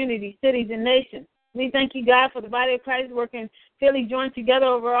to our communities, cities, and nations. We thank you, God, for the body of Christ working, fitly joined together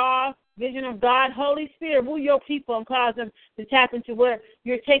over all vision of God. Holy Spirit, rule your people and cause them to tap into where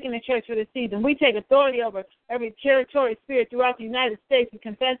you're taking the church for this season. We take authority over every territory spirit throughout the United States and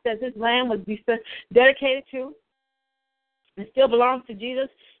confess that this land was dedicated to and still belongs to Jesus.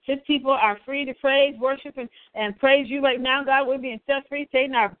 His people are free to praise, worship, and praise you right now, God. We're being set free.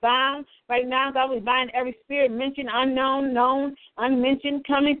 Satan are bound right now, God. We bind every spirit mentioned, unknown, known, unmentioned,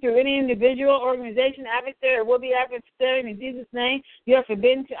 coming through any individual, organization, adversary, or will be adversary. In Jesus' name, you are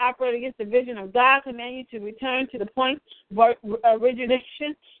forbidden to operate against the vision of God. Command you to return to the point of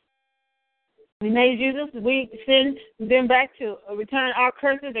origination. We made Jesus. We send them back to return our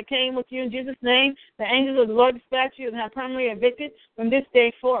curses that came with you in Jesus' name. The angels of the Lord dispatch you and have permanently evicted from this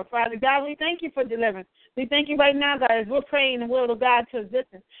day forth. Father God, we thank you for deliverance. We thank you right now, God, as we're praying the will of God to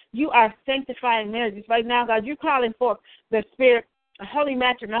existence. You are sanctifying marriages right now, God. You're calling forth the spirit of holy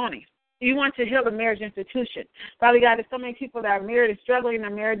matrimony. You want to heal the marriage institution. Father God, there's so many people that are married and struggling in their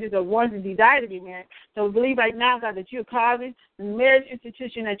marriages or ones that desire to be married. So we believe right now, God, that you're causing the marriage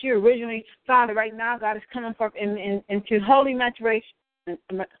institution that you originally founded right now, God, is coming forth into holy maturation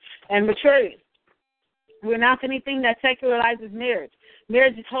and maturity. We renounce anything that secularizes marriage.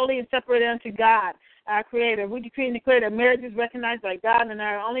 Marriage is holy and separated unto God, our Creator. We decree and declare that marriage is recognized by God and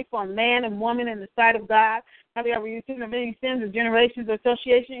are only for a man and woman in the sight of God. Father God, we receive of any sins of generations,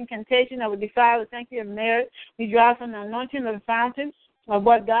 association, incantation that would defile the sanctity of marriage. We draw from the anointing of the fountain of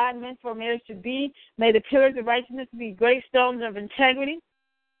what God meant for marriage to be. May the pillars of righteousness be great stones of integrity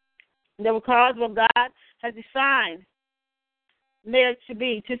that will cause what God has defined marriage to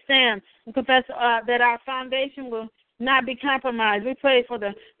be, to stand, and confess that our foundation will not be compromised. We pray for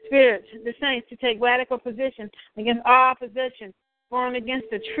the spirits, the saints, to take radical position against all positions formed against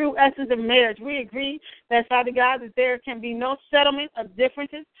the true essence of marriage. We agree that, Father God, that there can be no settlement of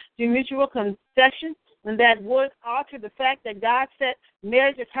differences through mutual concession, and that would alter the fact that God set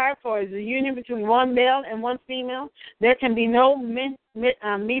marriage apart for as a union between one male and one female. There can be no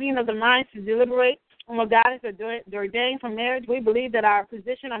meeting of the minds to deliberate on what God has ordained for marriage. We believe that our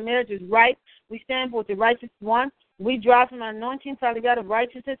position on marriage is right. We stand with the righteous one. We draw from the anointing, Father God, of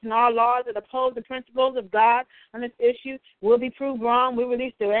righteousness, and all laws that oppose the principles of God on this issue will be proved wrong. We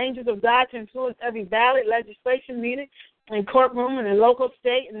release the angels of God to influence every ballot, legislation meeting, and courtroom, and the local,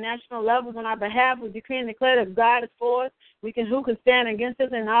 state, and national levels on our behalf. We decree and declare that God is for us. Who can stand against us?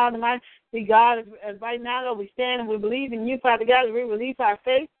 And all the mighty God, as right now, Lord, we stand and we believe in you, Father God, as we release our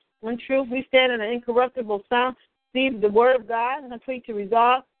faith. In truth, we stand in an incorruptible sound, receive the word of God, and complete to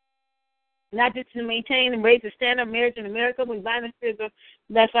resolve, not just to maintain and raise the standard of marriage in America. We bind the spirits of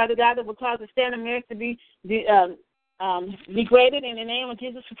that, Father God, that will cause the standard of marriage to be degraded in the name of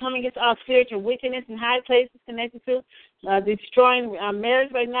Jesus. For coming against all spiritual wickedness in high places connected to destroying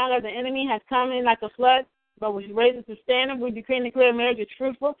marriage right now. That the enemy has come in like a flood, but which raises the standard. We decree and declare marriage is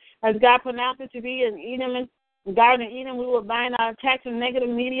fruitful, as God pronounced it to be in Eden. Garden of Eden, we will bind our attacks from negative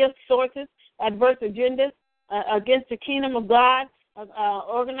media sources, adverse agendas against the kingdom of God,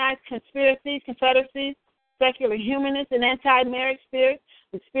 organized conspiracies, confederacies, secular humanists, and anti-marriage spirits,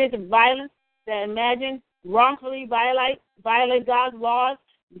 the spirits of violence that imagine wrongfully violate God's laws,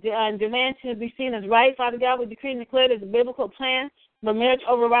 demand to be seen as right. Father God, we decree and declare that the biblical plan for marriage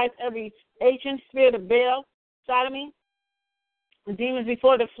overrides every ancient spirit of Baal, sodomy, the demons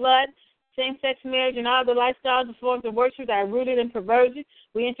before the flood, same-sex marriage, and all the lifestyles and forms of worship that are rooted in perversion.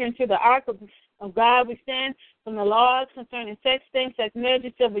 We enter into the ark of God. We stand from the laws concerning sex, same-sex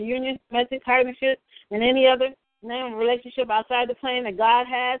marriage, civil unions, domestic partnerships, and any other name relationship outside the plan that God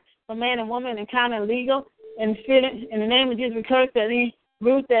has for man and woman and counted legal. And in the name of Jesus, we curse that any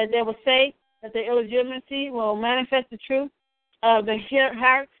root that they will say that their illegitimacy will manifest the truth of the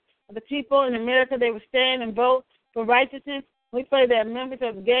hearts of the people in America. They will stand and vote for righteousness. We pray that members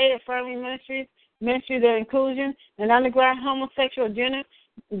of gay affirming ministries of inclusion, and underground homosexual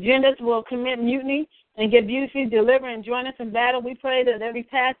genders will commit mutiny and get beautifully delivered and join us in battle. We pray that every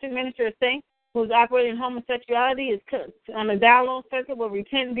pastor, minister, or saint who is operating homosexuality is on the download circuit will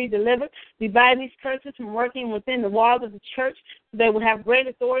repent and be delivered. We bind these curses from working within the walls of the church so they will have great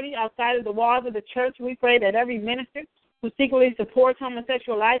authority outside of the walls of the church. We pray that every minister who secretly supports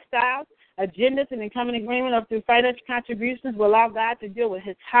homosexual lifestyles, agendas, and in common agreement of through financial contributions will allow God to deal with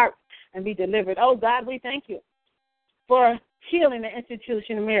his heart and be delivered. Oh, God, we thank you for healing the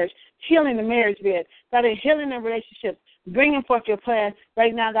institution of marriage, healing the marriage bed, God, healing the relationships, bringing forth your plan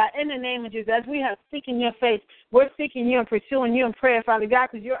right now, God, in the name of Jesus. As we have seeking your face, we're seeking you and pursuing you in prayer, Father God,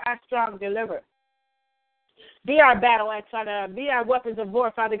 because you're our strong deliverer. Be our battle axe, Father God. Be our weapons of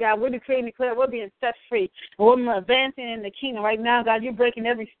war, Father God. We're decreeing and declaring we're being set free. And we're advancing in the kingdom. Right now, God, you're breaking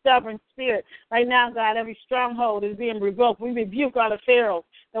every stubborn spirit. Right now, God, every stronghold is being revoked. We rebuke all the pharaohs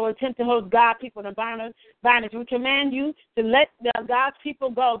that will attempt to hold God people in bondage. We command you to let God's people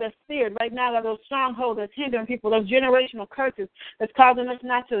go. That spirit right now, God, those strongholds that's hindering people, those generational curses that's causing us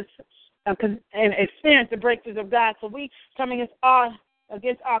not to experience the breakthroughs of God. So we come against all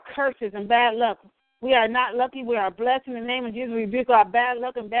curses and bad luck. We are not lucky. We are blessed in the name of Jesus. We rebuke our bad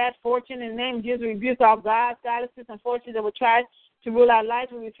luck and bad fortune. In the name of Jesus, we rebuke all gods, goddesses, and fortunes that will try to rule our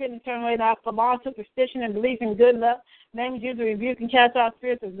lives. We repent and turn away from all superstition and belief in good luck. In the name of Jesus, we rebuke and cast out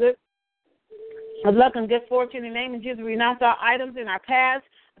spirits of luck and good fortune. In the name of Jesus, we renounce all items in our past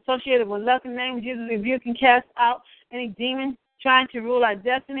associated with luck. In the name of Jesus, we rebuke and cast out any demon trying to rule our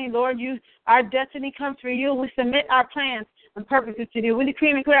destiny. Lord, our destiny comes from you. We submit our plans and purposes to you. We decree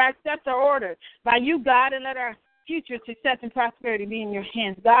and declare our steps are ordered by you, God, and let our future success and prosperity be in your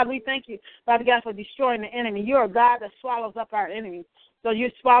hands. God, we thank you, Father God, for destroying the enemy. You're a God that swallows up our enemies. So you're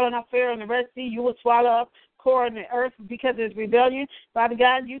swallowing up Pharaoh in the Red Sea. You will swallow up Korah in the earth because of his rebellion. Father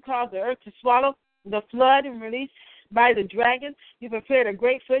God, you caused the earth to swallow the flood and release by the dragon. You prepared a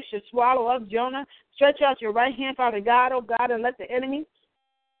great fish to swallow up Jonah. Stretch out your right hand, Father God, oh God, and let the enemy,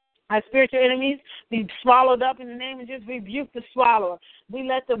 our spiritual enemies, be swallowed up in the name of Jesus. Rebuke the swallower. We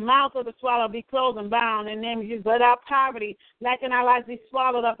let the mouth of the swallower be closed and bound in the name of Jesus. Let our poverty, lack in our lives, be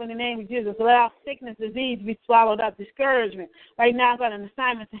swallowed up in the name of Jesus. Let our sickness, disease be swallowed up. Discouragement, right now, God, an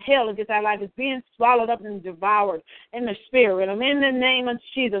assignment to hell against our life is being swallowed up and devoured in the spirit. And in the name of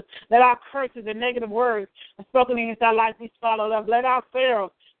Jesus, let our curses and negative words spoken against our life be swallowed up. Let our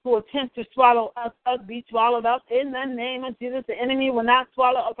pharaohs who attempt to swallow us be swallowed up in the name of Jesus. The enemy will not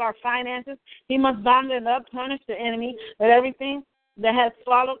swallow up our finances. He must vomit it up, punish the enemy. Let everything that has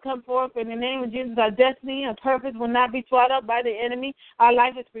swallowed come forth in the name of Jesus. Our destiny and purpose will not be swallowed up by the enemy. Our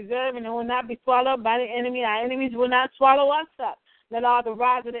life is preserved and it will not be swallowed up by the enemy. Our enemies will not swallow us up. Let all the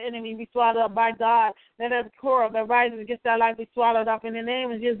rise of the enemy be swallowed up by God. Let every core that rises against our life be swallowed up in the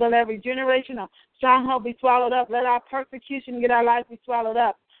name of Jesus. Let every generational stronghold be swallowed up. Let our persecution get our life be swallowed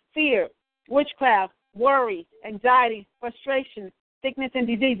up. Fear, witchcraft, worry, anxiety, frustration, sickness, and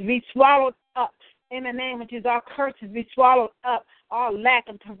disease be swallowed up in the name of Jesus. Our curses be swallowed up. All lack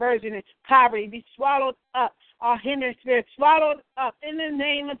and perversion and poverty be swallowed up. All hindering spirits swallowed up in the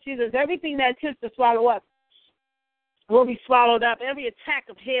name of Jesus. Everything that attempts to swallow us will be swallowed up. Every attack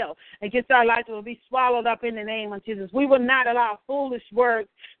of hell against our lives will be swallowed up in the name of Jesus. We will not allow foolish words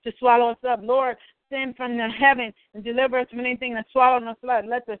to swallow us up. Lord, send from the heaven and deliver us from anything that's swallowing us up.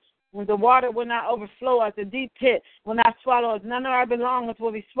 Let the water will not overflow us. The deep pit will not swallow us. None of our belongings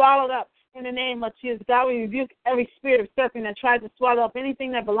will be swallowed up in the name of Jesus. God, we rebuke every spirit of serpent that tries to swallow up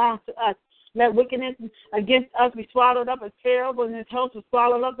anything that belongs to us. Let wickedness against us be swallowed up as Pharaoh and his host was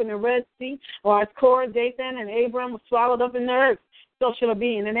swallowed up in the Red Sea, or as Korah, Dathan, and Abram was swallowed up in the earth. So shall it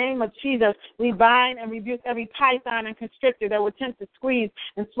be. In the name of Jesus, we bind and rebuke every python and constrictor that would attempt to squeeze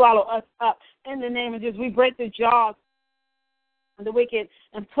and swallow us up. In the name of Jesus, we break the jaws of the wicked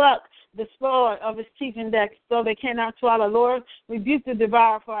and pluck the sword of his teeth and decks so they cannot swallow. Lord, rebuke the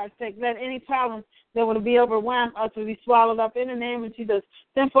devourer for our sake. Let any problems that would be overwhelmed us will be swallowed up. In the name of Jesus,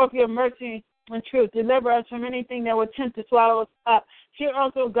 send forth your mercy and truth. Deliver us from anything that would attempt to swallow us up. Hear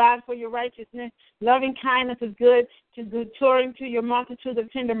also, God, for your righteousness. Loving kindness is good, to touring to your multitude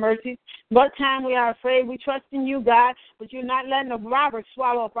of tender mercies. What time we are afraid, we trust in you, God, but you're not letting the robbers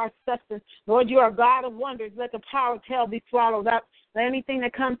swallow up our substance. Lord, you are God of wonders. Let the power of hell be swallowed up. Let anything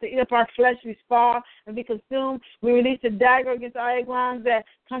that comes to eat up our flesh be spoiled and be consumed. We release a dagger against our eggworms that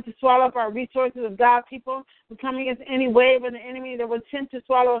come to swallow up our resources of God's people. We come against any wave of the enemy that would tend to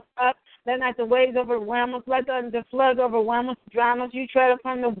swallow us up. Let not the waves overwhelm us. Let the floods overwhelm us, drown us. You tread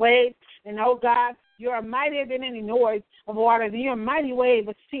upon the waves. And, oh, God, you are mightier than any noise of waters. And you are a mighty wave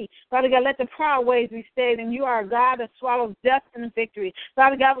of sea. Father God, let the proud waves be stayed. And you are a God that swallows death and victory.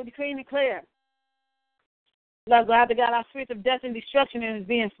 Father God, we decree and declare, Lord God, our spirits of death and destruction is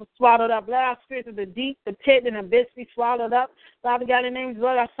being swallowed up. Let our spirits of the deep, the pit, and abyss be swallowed up. Father God, in the name of the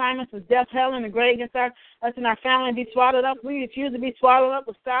Lord, our assignments of death, hell, and the grave against us and our family be swallowed up. We refuse to be swallowed up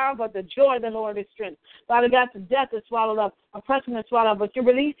with sorrow, but the joy of the Lord is strength. Father God, the death is swallowed up, oppression is swallowed up, but you're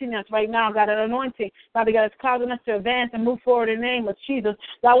releasing us right now, God, an anointing. Father God, it's causing us to advance and move forward in the name of Jesus.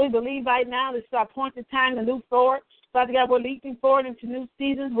 God, we believe right now this is our appointed time to move forward. Father God, we're leaping forward into new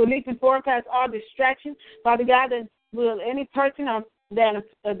seasons. We're leaping forward past all distractions. Father God, that will any person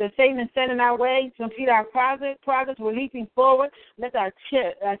that Satan is setting our way to impede our progress, we're leaping forward. Let our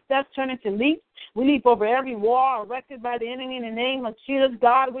steps turn into leaps. We leap over every wall erected by the enemy in the name of Jesus.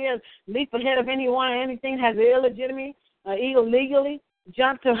 God, we leap ahead of anyone or anything that has illegitimate, illegally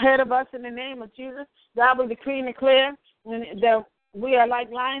jumped ahead of us in the name of Jesus. God, we decree and declare that we are like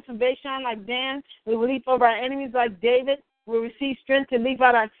lions from Bashan, like Dan. We will leap over our enemies like David. We receive strength to leap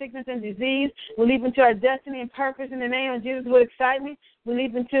out our sickness and disease. We leap into our destiny and purpose in the name of Jesus with excitement. We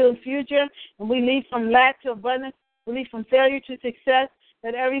leap into the future, and we leap from lack to abundance. We leap from failure to success.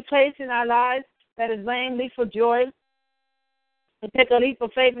 That every place in our lives that is lame, leap for joy. We take a leap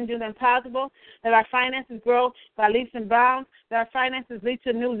of faith and do the impossible. That our finances grow by leaps and bounds. That our finances leap to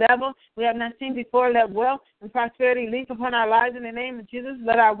a new level we have not seen before. Let wealth and prosperity leap upon our lives in the name of Jesus.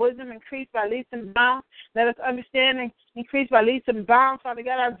 Let our wisdom increase by leaps and bounds. Let us understanding increase by leaps and bounds. Father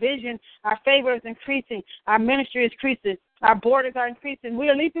God, our vision, our favor is increasing. Our ministry is increasing. Our borders are increasing. We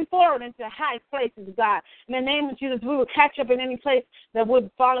are leaping forward into high places, God. In the name of Jesus, we will catch up in any place that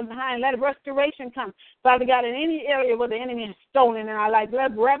would fall behind. Let restoration come, Father God, in any area where the enemy has stolen in our life.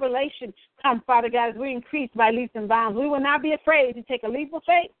 Let revelation come, Father God, as we increase by leaps and bounds. We will not be afraid to take a leap of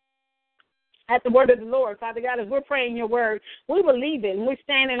faith at the word of the Lord, Father God, as we're praying your word, we believe it, and we're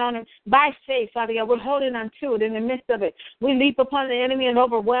standing on it by faith, Father God. We're holding on to it in the midst of it. We leap upon the enemy and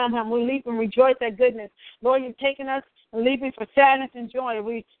overwhelm him. We leap and rejoice at goodness. Lord, you've taken us and leaping for sadness and joy.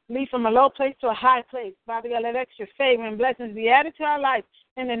 We leap from a low place to a high place. Father God, let extra favor and blessings be added to our life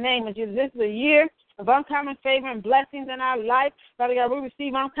in the name of Jesus. This is a year of uncommon favor and blessings in our life. Father God, we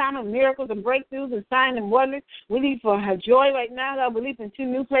receive uncommon miracles and breakthroughs and signs and wonders. We leap for her joy right now, God. We leap into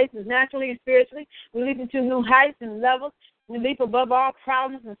new places naturally and spiritually. We leap into new heights and levels. We leap above all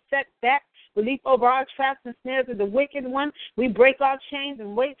problems and setbacks. We leap over all traps and snares of the wicked one. We break all chains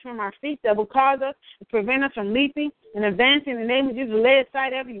and weights from our feet that will cause us to prevent us from leaping and advancing. In the name of Jesus, we lay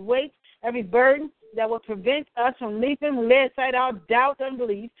aside every weight, every burden that will prevent us from leaping. We lay aside all doubt and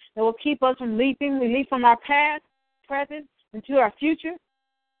unbelief that will keep us from leaping. We leap from our past, present, into our future.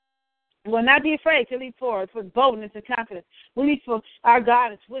 We will not be afraid to leap forward with boldness and confidence. We leap for our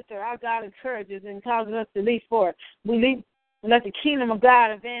God is with us. Our God encourages and causes us to leap forward. We leap and let the kingdom of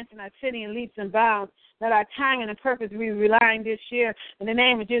God advance in our city in leaps and bounds. Let our timing and purpose be relying this year in the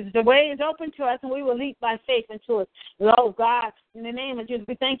name of Jesus. The way is open to us, and we will leap by faith into it. Oh, God, in the name of Jesus,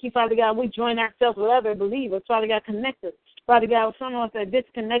 we thank you, Father God. We join ourselves with other believers. Father God, connect us. Father God, some of us that are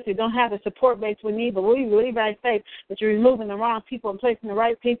disconnected don't have the support base we need, but we believe by faith that you're removing the wrong people and placing the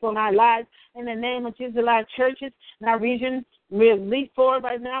right people in our lives. In the name of Jesus, our churches and our region, we'll leap forward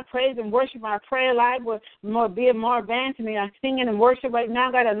right now, praise and worship. Our prayer life will be more advanced. And our singing and worship right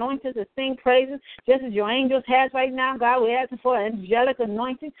now, God, anoint us to sing praises just as your angels has right now. God, we're asking for an angelic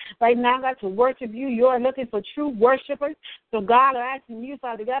anointing right now, God, to worship you. You're looking for true worshipers. So, God, we're asking you,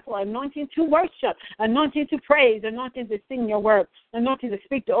 Father God, for anointing to worship, anointing to praise, anointing to sing your word, anointing to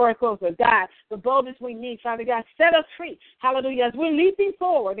speak the oracles of God, the boldness we need, Father God. Set us free. Hallelujah. As we're leaping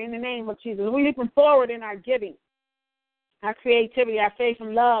forward in the name of Jesus. We're leaping forward in our giving, our creativity, our faith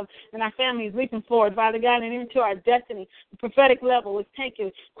and love, and our families leaping forward, Father God, and into our destiny. The prophetic level is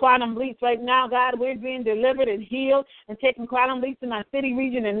taking quantum leaps right now, God. We're being delivered and healed and taking quantum leaps in our city,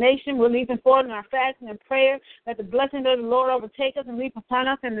 region, and nation. We're leaping forward in our fasting and prayer. Let the blessing of the Lord overtake us and leap upon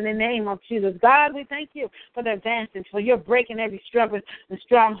us in the name of Jesus. God, we thank you for the advances, for your breaking every struggle and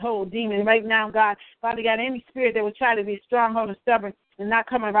stronghold demon right now, God. Father God, any spirit that will try to be stronghold and stubborn and not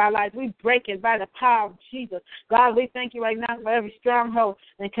come in our lives. We break it by the power of Jesus. God, we thank you right now for every stronghold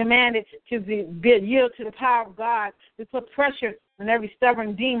and command it to be yield to the power of God. We put pressure on every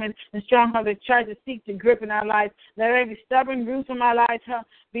stubborn demon and stronghold that tries to seek to grip in our lives. Let every stubborn root from our lives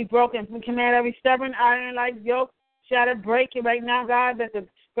be broken. We command every stubborn iron-like yoke, shatter, break it right now, God,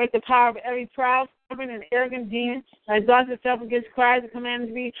 break the power of every proud, stubborn, and arrogant demon that exalts itself against Christ and commands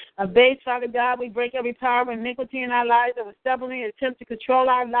to be abased, Father God. We break every power of iniquity in our lives that will stubbornly attempt to control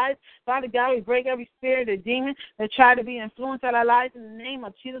our lives. Father God, we break every spirit of demon that try to be influenced on our lives in the name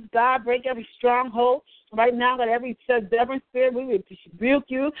of Jesus. God, break every stronghold. Right now, God, every stubborn spirit, we rebuke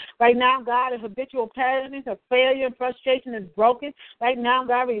you. Right now, God, a habitual pattern of failure and frustration is broken. Right now,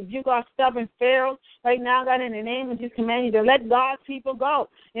 God, we rebuke our stubborn pharaohs. Right now, God, in the name of Jesus, command you to let God's people go.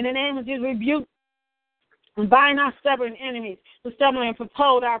 In the name of Jesus, rebuke and bind our stubborn enemies who stumble and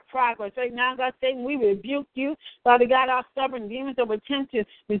propose our progress. Right now, God, Satan, we rebuke you. Father God, our stubborn demons that would attempt to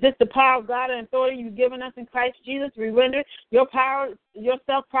resist the power of God and authority you've given us in Christ Jesus. We render your power,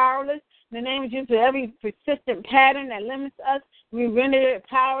 yourself powerless. In the name of Jesus, every persistent pattern that limits us, we render it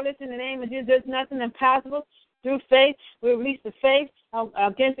powerless. In the name of Jesus, there's nothing impossible. Through faith, we release the faith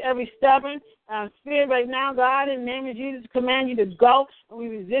against every stubborn spirit right now, God. In the name of Jesus, command you to go. We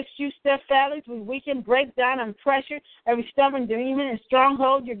resist you steadfastly. We weaken, break down, and pressure every stubborn demon and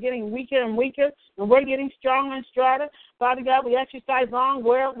stronghold. You're getting weaker and weaker, and we're getting stronger and stronger. Father God, we exercise long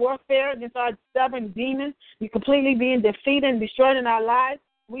warfare against our stubborn demons. You're completely being defeated and destroyed in our lives.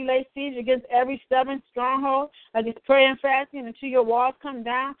 We lay siege against every stubborn stronghold, against prayer and fasting until your walls come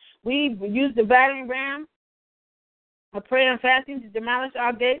down. We use the battering ram of prayer and fasting to demolish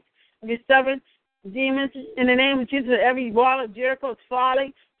our gates against stubborn demons. In the name of Jesus, every wall of Jericho is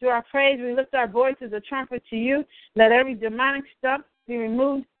falling. Through our praise, we lift our voice as a trumpet to you. Let every demonic stuff be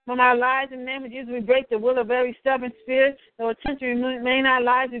removed from our lives. In the name of Jesus, we break the will of every stubborn spirit that will attempt to remain our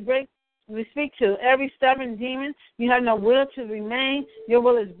lives. We speak to every stubborn demon. You have no will to remain. Your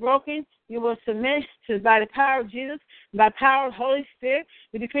will is broken. You will submit to by the power of Jesus, by the power of the Holy Spirit.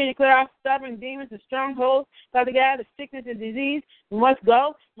 We decree and declare our stubborn demons and strongholds, Father God, the sickness and disease must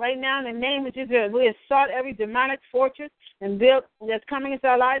go. Right now, in the name of Jesus, we assault every demonic fortress and build that's coming into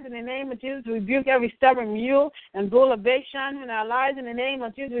our lives. In the name of Jesus, we rebuke every stubborn mule and bull of Bashan in our lives. In the name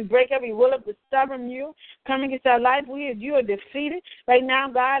of Jesus, we break every will of the stubborn mule coming into our life. You are defeated right now,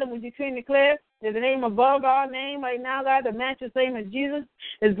 God, and we decree and declare that the name above all name right now, God, the matchless name of Jesus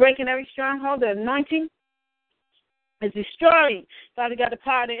is breaking every stronghold. The anointing is destroying, Father God, the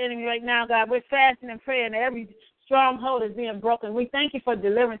power of the enemy right now, God. We're fasting and praying that every stronghold is being broken. We thank you for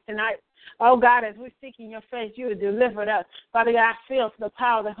deliverance tonight. Oh, God, as we're seeking your face, you have delivered us. Father God, I feel the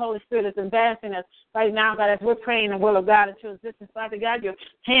power of the Holy Spirit is advancing us right now, God, as we're praying the will of God into existence. Father God, your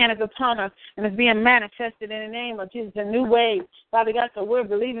hand is upon us, and it's being manifested in the name of Jesus in new ways. Father God, so we're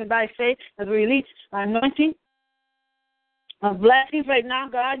believing by faith as we release our anointing of blessings right now,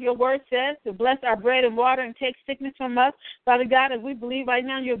 God. Your word says to bless our bread and water and take sickness from us. Father God, as we believe right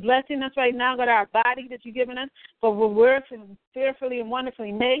now, you're blessing us right now, God, our body that you've given us, for we're fearfully and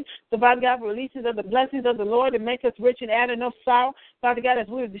wonderfully made. So, Father God, releases of the blessings of the Lord and make us rich and add no sorrow. Father God, as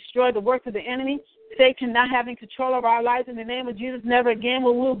we have destroyed the works of the enemy, Satan not having control of our lives, in the name of Jesus, never again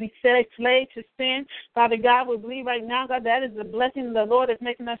will we be slave to sin. Father God, we believe right now, God, that is the blessing of the Lord that's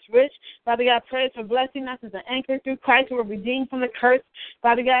making us rich. Father God, praise for blessing us as an anchor through Christ. We're redeemed from the curse.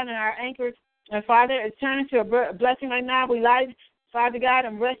 Father God, and our anchor, and Father, is turning to a blessing right now. We lie, Father God,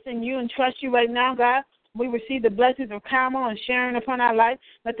 and rest in you and trust you right now, God. We receive the blessings of Carmel and Sharon upon our life.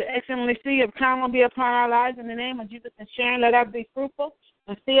 Let the excellency of Carmel be upon our lives in the name of Jesus and Sharon. Let us be fruitful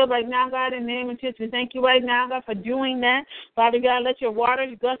and sealed right now, God, in the name of Jesus. We thank you right now, God, for doing that. Father God, let your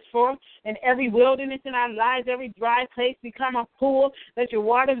waters gust forth in every wilderness in our lives, every dry place become a pool. Let your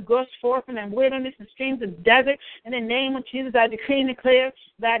waters gust forth in the wilderness and streams of desert. In the name of Jesus, I decree and declare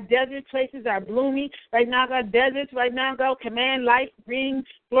that desert places are blooming. Right now, God, deserts right now, God, command life, green,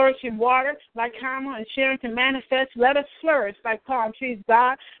 flourishing water like Carmel and Sharon to manifest. Let us flourish like palm trees,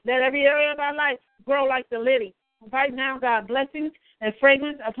 God. Let every area of our life grow like the lily. Right now, God, blessings and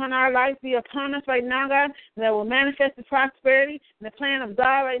fragrance upon our life be upon us right now, God, that will manifest the prosperity and the plan of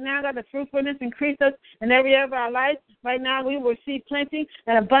God right now, God, the fruitfulness increase us in every area of our life. Right now, we will receive plenty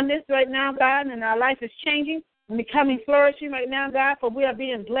and abundance right now, God, and our life is changing and becoming flourishing right now, God, for we are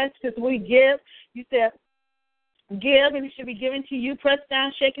being blessed because we give. You said, Give, and it should be given to you, pressed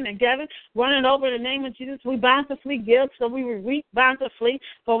down, shaken together, running over in the name of Jesus. We bountifully give, so we will reap bountifully.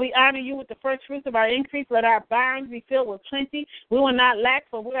 For we honor you with the first fruits of our increase. Let our barns be filled with plenty. We will not lack,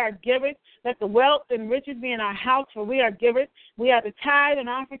 for we are givers. Let the wealth and riches be in our house, for we are givers. We are the tithe and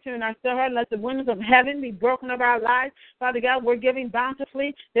offering in our storehouse. Let the windows of heaven be broken over our lives. Father God, we're giving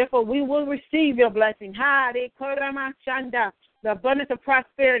bountifully. Therefore, we will receive your blessing. The abundance of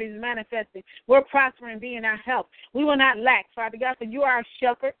prosperity is manifesting. We're prospering, being our help. We will not lack, Father God, for you are our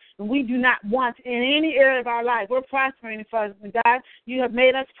shepherd, and we do not want in any area of our life. We're prospering, Father God. You have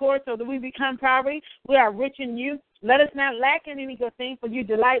made us poor so that we become poverty. We are rich in you. Let us not lack in any good thing, for you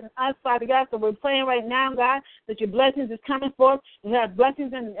delight in us, Father God. So we're praying right now, God, that your blessings is coming forth. We have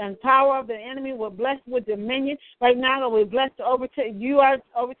blessings and power of the enemy. We're blessed with dominion. Right now, we're blessed to overtake. You are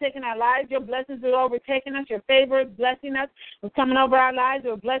overtaking our lives. Your blessings are overtaking us. Your favor is blessing us. We're coming over our lives.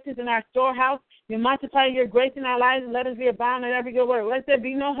 Your blessings in our storehouse. You multiply your grace in our lives and let us be abound in every good work. Let there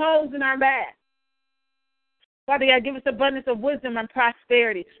be no holes in our bag. Father God, give us abundance of wisdom and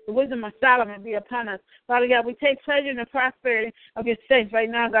prosperity. The wisdom of Solomon be upon us. Father God, we take pleasure in the prosperity of your saints right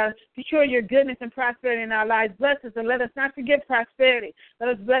now, God. Secure your goodness and prosperity in our lives. Bless us and let us not forget prosperity. Let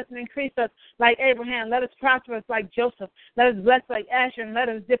us bless and increase us like Abraham. Let us prosper us like Joseph. Let us bless like Asher and let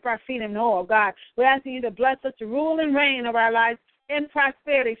us dip our feet in oil, God. We're asking you to bless us to rule and reign over our lives in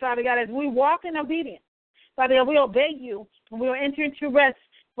prosperity, Father God, as we walk in obedience. Father God, we obey you and we will enter into rest.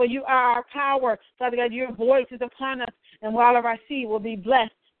 For you are our power. Father God, your voice is upon us, and all of our seed will be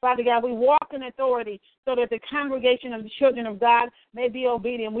blessed. Father God, we walk in authority so that the congregation of the children of God may be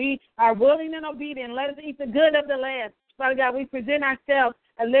obedient. We are willing and obedient. Let us eat the good of the land. Father God, we present ourselves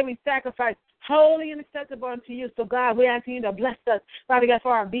a living sacrifice, holy and acceptable unto you. So, God, we ask you to bless us, Father God,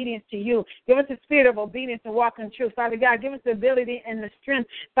 for our obedience to you. Give us the spirit of obedience to walk in truth. Father God, give us the ability and the strength,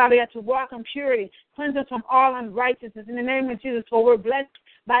 Father God, to walk in purity. Cleanse us from all unrighteousness. In the name of Jesus, for we're blessed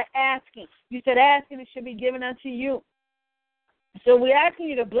by asking. You said asking, it should be given unto you. So we're asking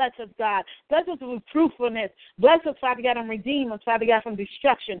you to bless us, God. Bless us with truthfulness. Bless us, Father God, and redeem us, Father God, from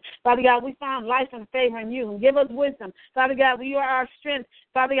destruction. Father God, we found life and favor in you. And give us wisdom. Father God, you are our strength.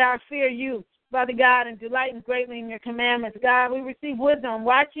 Father God, I fear you. Father God, and delight greatly in your commandments. God, we receive wisdom,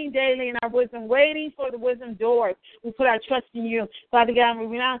 watching daily in our wisdom, waiting for the wisdom doors. We put our trust in you. Father God, we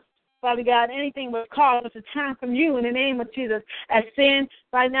renounce, Father God, anything would cause us to turn from you in the name of Jesus. As sin,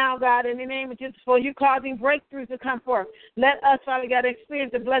 right now, God, in the name of Jesus, for you causing breakthroughs to come forth. Let us, Father God,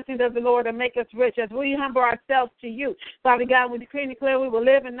 experience the blessings of the Lord and make us rich as we humble ourselves to you. Father God, we decree and declare we will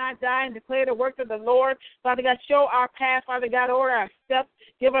live and not die and declare the work of the Lord. Father God, show our path, Father God, order our steps.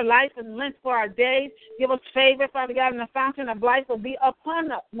 Give us life and length for our days. Give us favor, Father God, and the fountain of life will be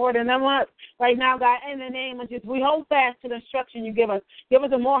upon us more than us. Right now, God, in the name of Jesus, we hold fast to the instruction you give us. Give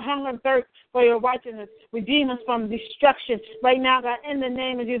us a more hunger and thirst for your righteousness. Redeem us from destruction. Right now, God, in the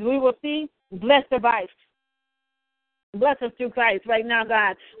name of Jesus, we will see blessed life. Bless us through Christ right now,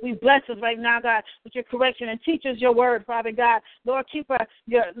 God. We bless us right now, God, with your correction and teach us your word, Father God. Lord, give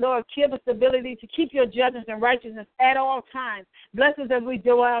us the ability to keep your judgments and righteousness at all times. Bless us as we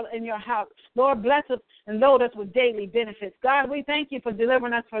dwell in your house. Lord, bless us and load us with daily benefits. God, we thank you for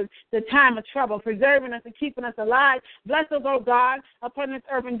delivering us from the time of trouble, preserving us and keeping us alive. Bless us, oh God, upon this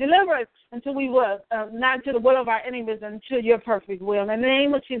earth and deliver us until we will, not to the will of our enemies, until your perfect will. In the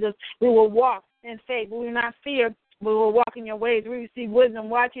name of Jesus, we will walk in faith. We will not fear. We will walk in your ways. We receive wisdom,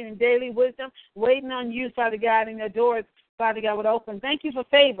 watching in daily wisdom, waiting on you, Father God, and your doors, Father God, would open. Thank you for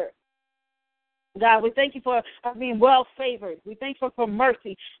favor. God, we thank you for being well-favored. We thank you for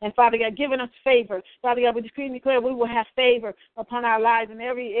mercy and, Father God, giving us favor. Father God, we decree and declare we will have favor upon our lives in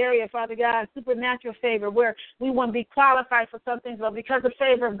every area, Father God, supernatural favor where we won't be qualified for some things, but because of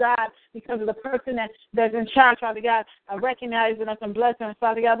favor of God, because of the person that's in charge, Father God, recognizing us and blessing us,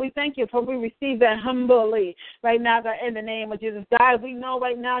 Father God, we thank you for we receive that humbly right now, God, in the name of Jesus. God, we know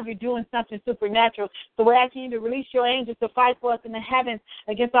right now you're doing something supernatural, so we're asking you to release your angels to fight for us in the heavens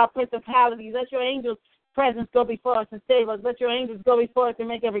against our principalities. Let your angels' presence go before us and save us. Let your angels go before us and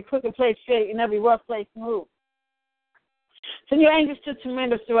make every crooked place straight and every rough place smooth. Send your angels to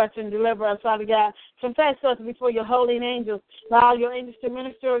minister us and deliver us, Father God. Confess us before your holy angels. Allow your angels to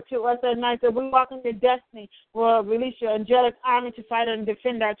minister to us at night that we walk in your destiny. We'll release your angelic army to fight and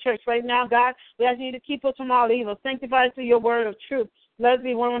defend our church. Right now, God, we ask you to keep us from all evil. Sanctify us through your word of truth. Let us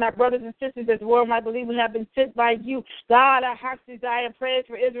be one with our brothers and sisters that the world might believe we have been sent by you. God, our hearts desire and prayers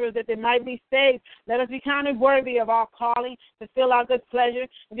for Israel that they might be saved. Let us be counted worthy of our calling, to fill our good pleasure,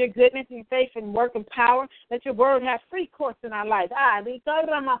 of your goodness and faith and work and power. Let your word have free course in our life.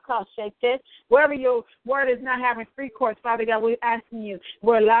 Wherever your word is not having free course, Father God, we're asking you,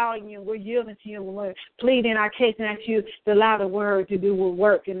 we're allowing you, we're yielding to you, we're pleading our case and ask you to allow the word to do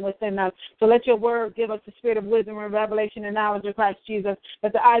work and within us. So let your word give us the spirit of wisdom and revelation and knowledge of Christ Jesus.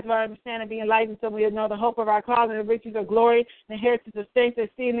 Let the eyes of our understanding be enlightened so we know the hope of our calling and the riches of glory, the inheritance of saints, the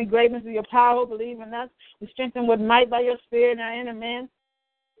exceeding greatness of your power, believe in us. We strengthen with might by your spirit and our inner man.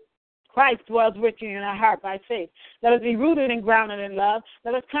 Christ dwells richly in our heart by faith. Let us be rooted and grounded in love.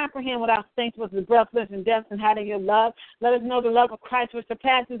 Let us comprehend what our saints was the breadth and depth and height of your love. Let us know the love of Christ which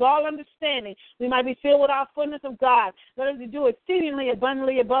surpasses all understanding. We might be filled with our fullness of God. Let us do exceedingly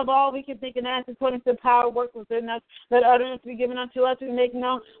abundantly above all we can think and ask according to the power work within us. Let utterance be given unto us to make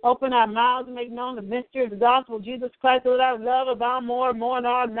known, open our mouths and make known the mystery of the gospel of Jesus Christ. Let our love abound more and more in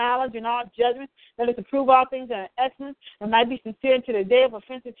all knowledge and all judgment. Let us approve all things that are excellent and might be sincere unto the day of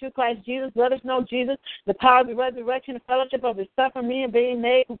offense to Christ Jesus. Let us know Jesus, the power of the resurrection, the fellowship of his suffering, and being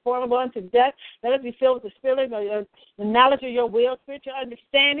made conformable unto death. Let us be filled with the spirit, the knowledge of your will, spiritual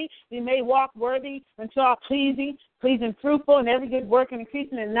understanding. We may walk worthy unto our pleasing, fruitful, in every good work, and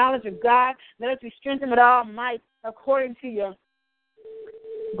increasing in the knowledge of God. Let us be strengthened with all might according to your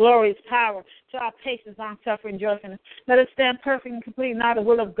glorious power, to our patience, long suffering, joyfulness. Let us stand perfect and complete in all the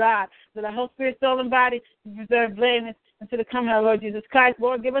will of God. Let our whole spirit, soul, and body be preserved blameless until the coming of our Lord Jesus Christ.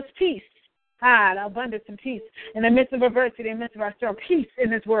 Lord, give us peace. Abundance and peace in the midst of adversity, in the midst of our storm. Peace in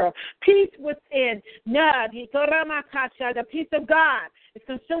this world. Peace within. The peace of God is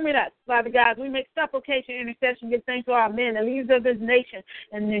consuming us, Father God. We make supplication, intercession, give thanks to our men, the leaders of this nation,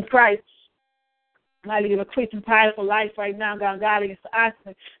 and in Christ. Mighty give a quick and powerful life right now, God, godliness,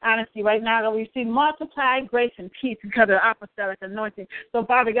 honesty right now, God, we see multiplied grace and peace because of the apostolic anointing. So,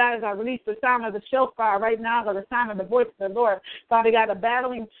 Father God, as I release the sound of the shofar right now, God, the sound of the voice of the Lord, Father God, the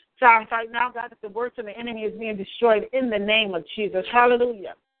battling sound right now, God, that the works of the enemy is being destroyed in the name of Jesus.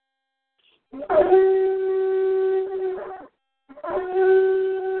 Hallelujah.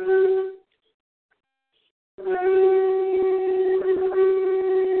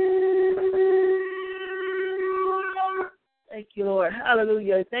 Thank you, Lord.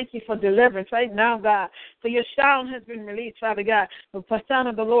 Hallelujah. Thank you for deliverance right now, God. For your sound has been released, Father God. The sound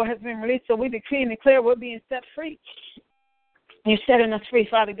of the Lord has been released, so we decree and declare we're being set free. You're setting us free,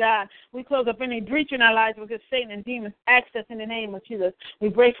 Father God. We close up any breach in our lives because Satan and demons access in the name of Jesus. We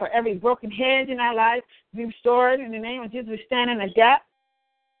break for every broken hedge in our lives. Be restored in the name of Jesus. We stand in a gap.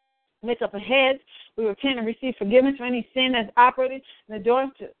 Make up a hedge. We repent and receive forgiveness for any sin that's operated in the door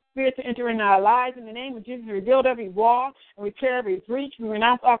to Spirit to enter in our lives. In the name of Jesus, rebuild every wall and repair every breach. We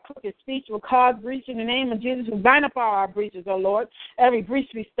renounce all crooked speech will cause breach. In the name of Jesus, we bind up all our breaches, O Lord. Every breach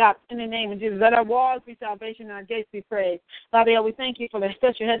be stopped in the name of Jesus. Let our walls be salvation and our gates be praised. Father God, we thank you for the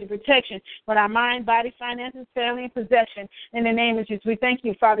special hedge of protection for our mind, body, finances, family, and possession. In the name of Jesus, we thank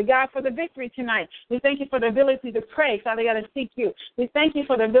you, Father God, for the victory tonight. We thank you for the ability to pray, Father God, and seek you. We thank you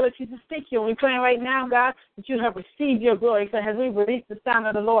for the ability to seek you. And we're praying right now, God, that you have received your glory. So as we release the sound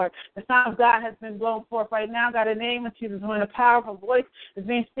of the Lord, the sound of God has been blown forth right now, God, in the name of Jesus. When a powerful voice is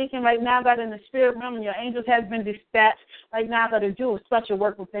being speaking right now, God, in the spirit realm, and your angels has been dispatched right now, God, to do a special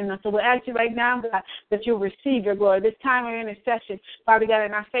work within us. So we ask you right now, God, that you'll receive your glory. This time of intercession, Father God,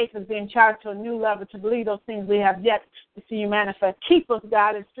 and our faith is being charged to a new level to believe those things we have yet to see you manifest. Keep us,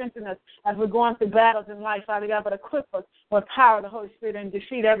 God, and strengthen us as we're going through battles in life, Father God, but equip us with power of the Holy Spirit and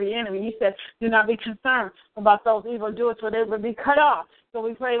defeat every enemy. You said, do not be concerned about those evil doers, for they will be cut off. So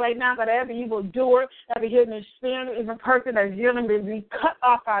we pray right now that every evil doer, every hidden spirit, even person that's yielding will be cut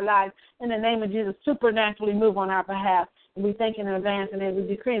off our lives in the name of Jesus, supernaturally move on our behalf. And we thank you in advance, and we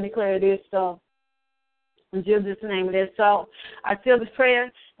decree and declare it is so. In Jesus' name it is so. I seal this prayer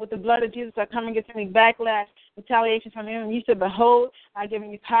with the blood of Jesus. I come against any backlash, retaliation from the enemy. You said, behold, I've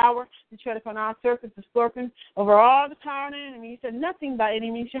given you power to tread upon all serpents and scorpions over all the power of the enemy. You said nothing by any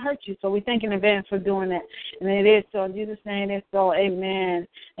means shall hurt you. So we thank in advance for doing that. And it is so. In Jesus' name it is so. Amen.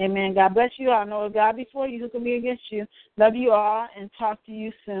 Amen. God bless you. I know God before you, who can be against you. Love you all and talk to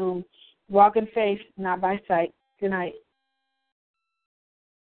you soon. Walk in faith, not by sight. Good night.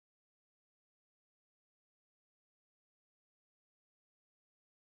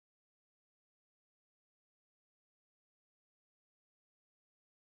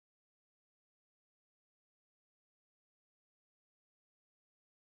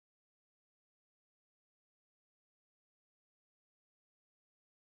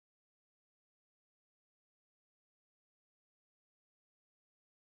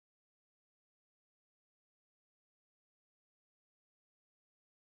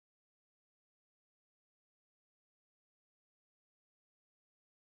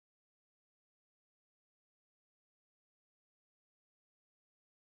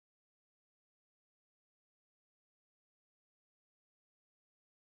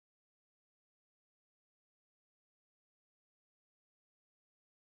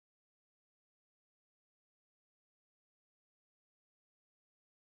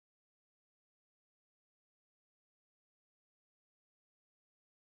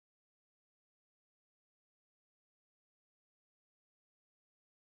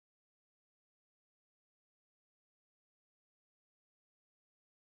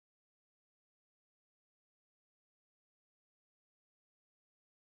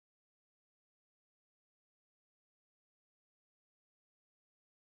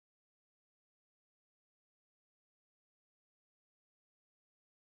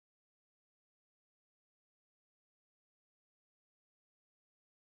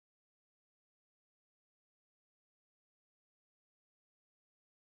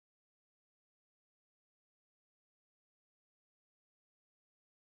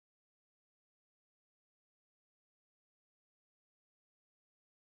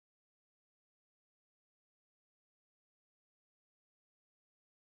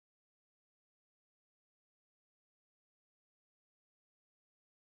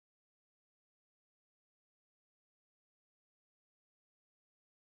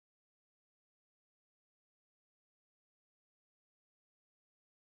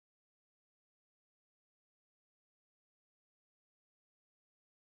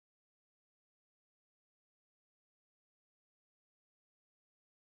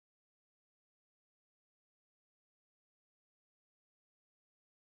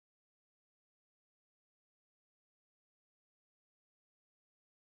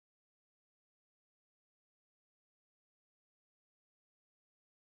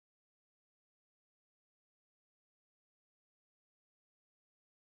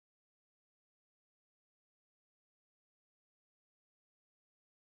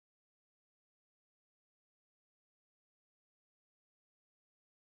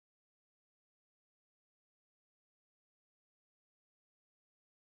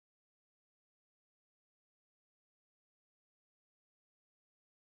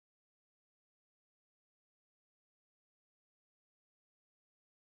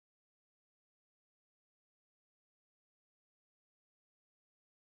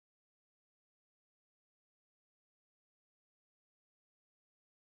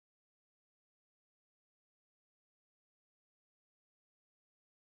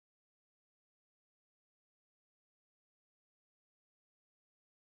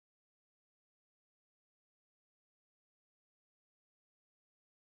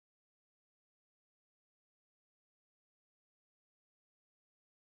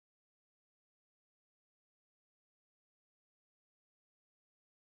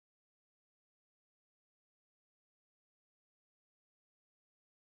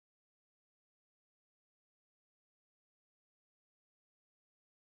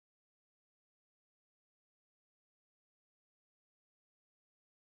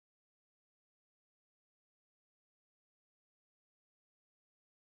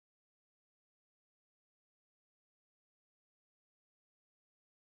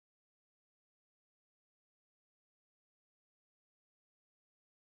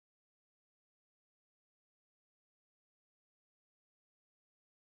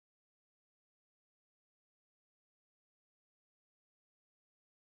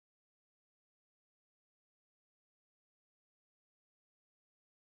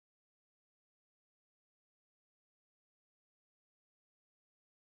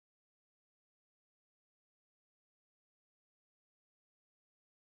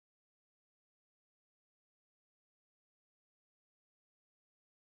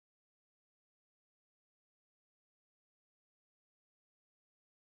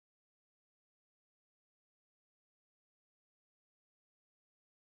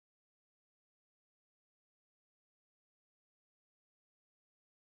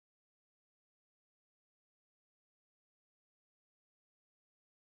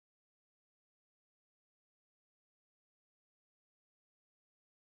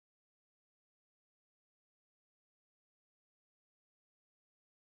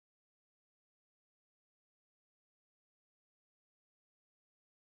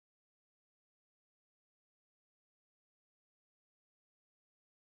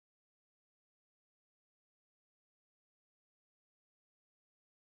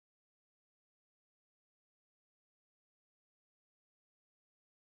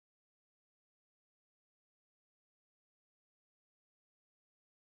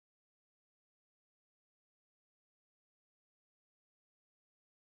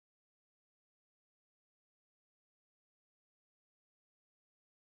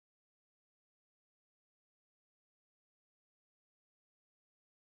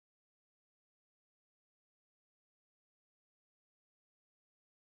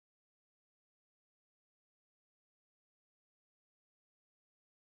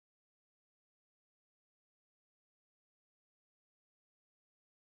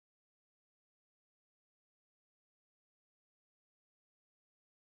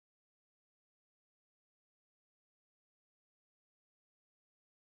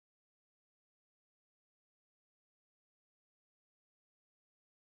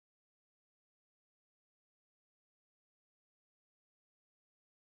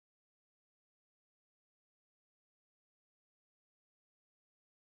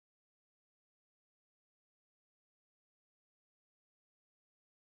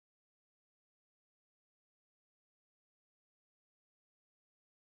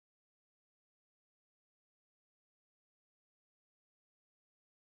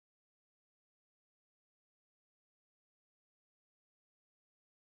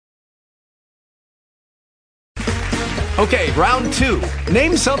 Okay, round 2.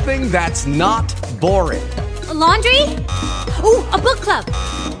 Name something that's not boring. A laundry? Ooh, a book club.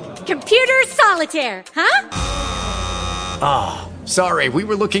 Computer solitaire, huh? Ah, oh, sorry, we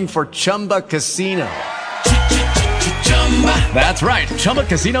were looking for Chumba Casino. That's right,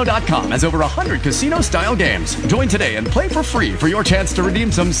 ChumbaCasino.com has over 100 casino-style games. Join today and play for free for your chance to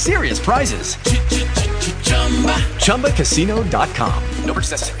redeem some serious prizes. ChumbaCasino.com. No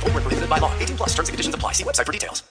purchase necessary. Void where prohibited by law. 18+ terms and conditions apply. See website for details.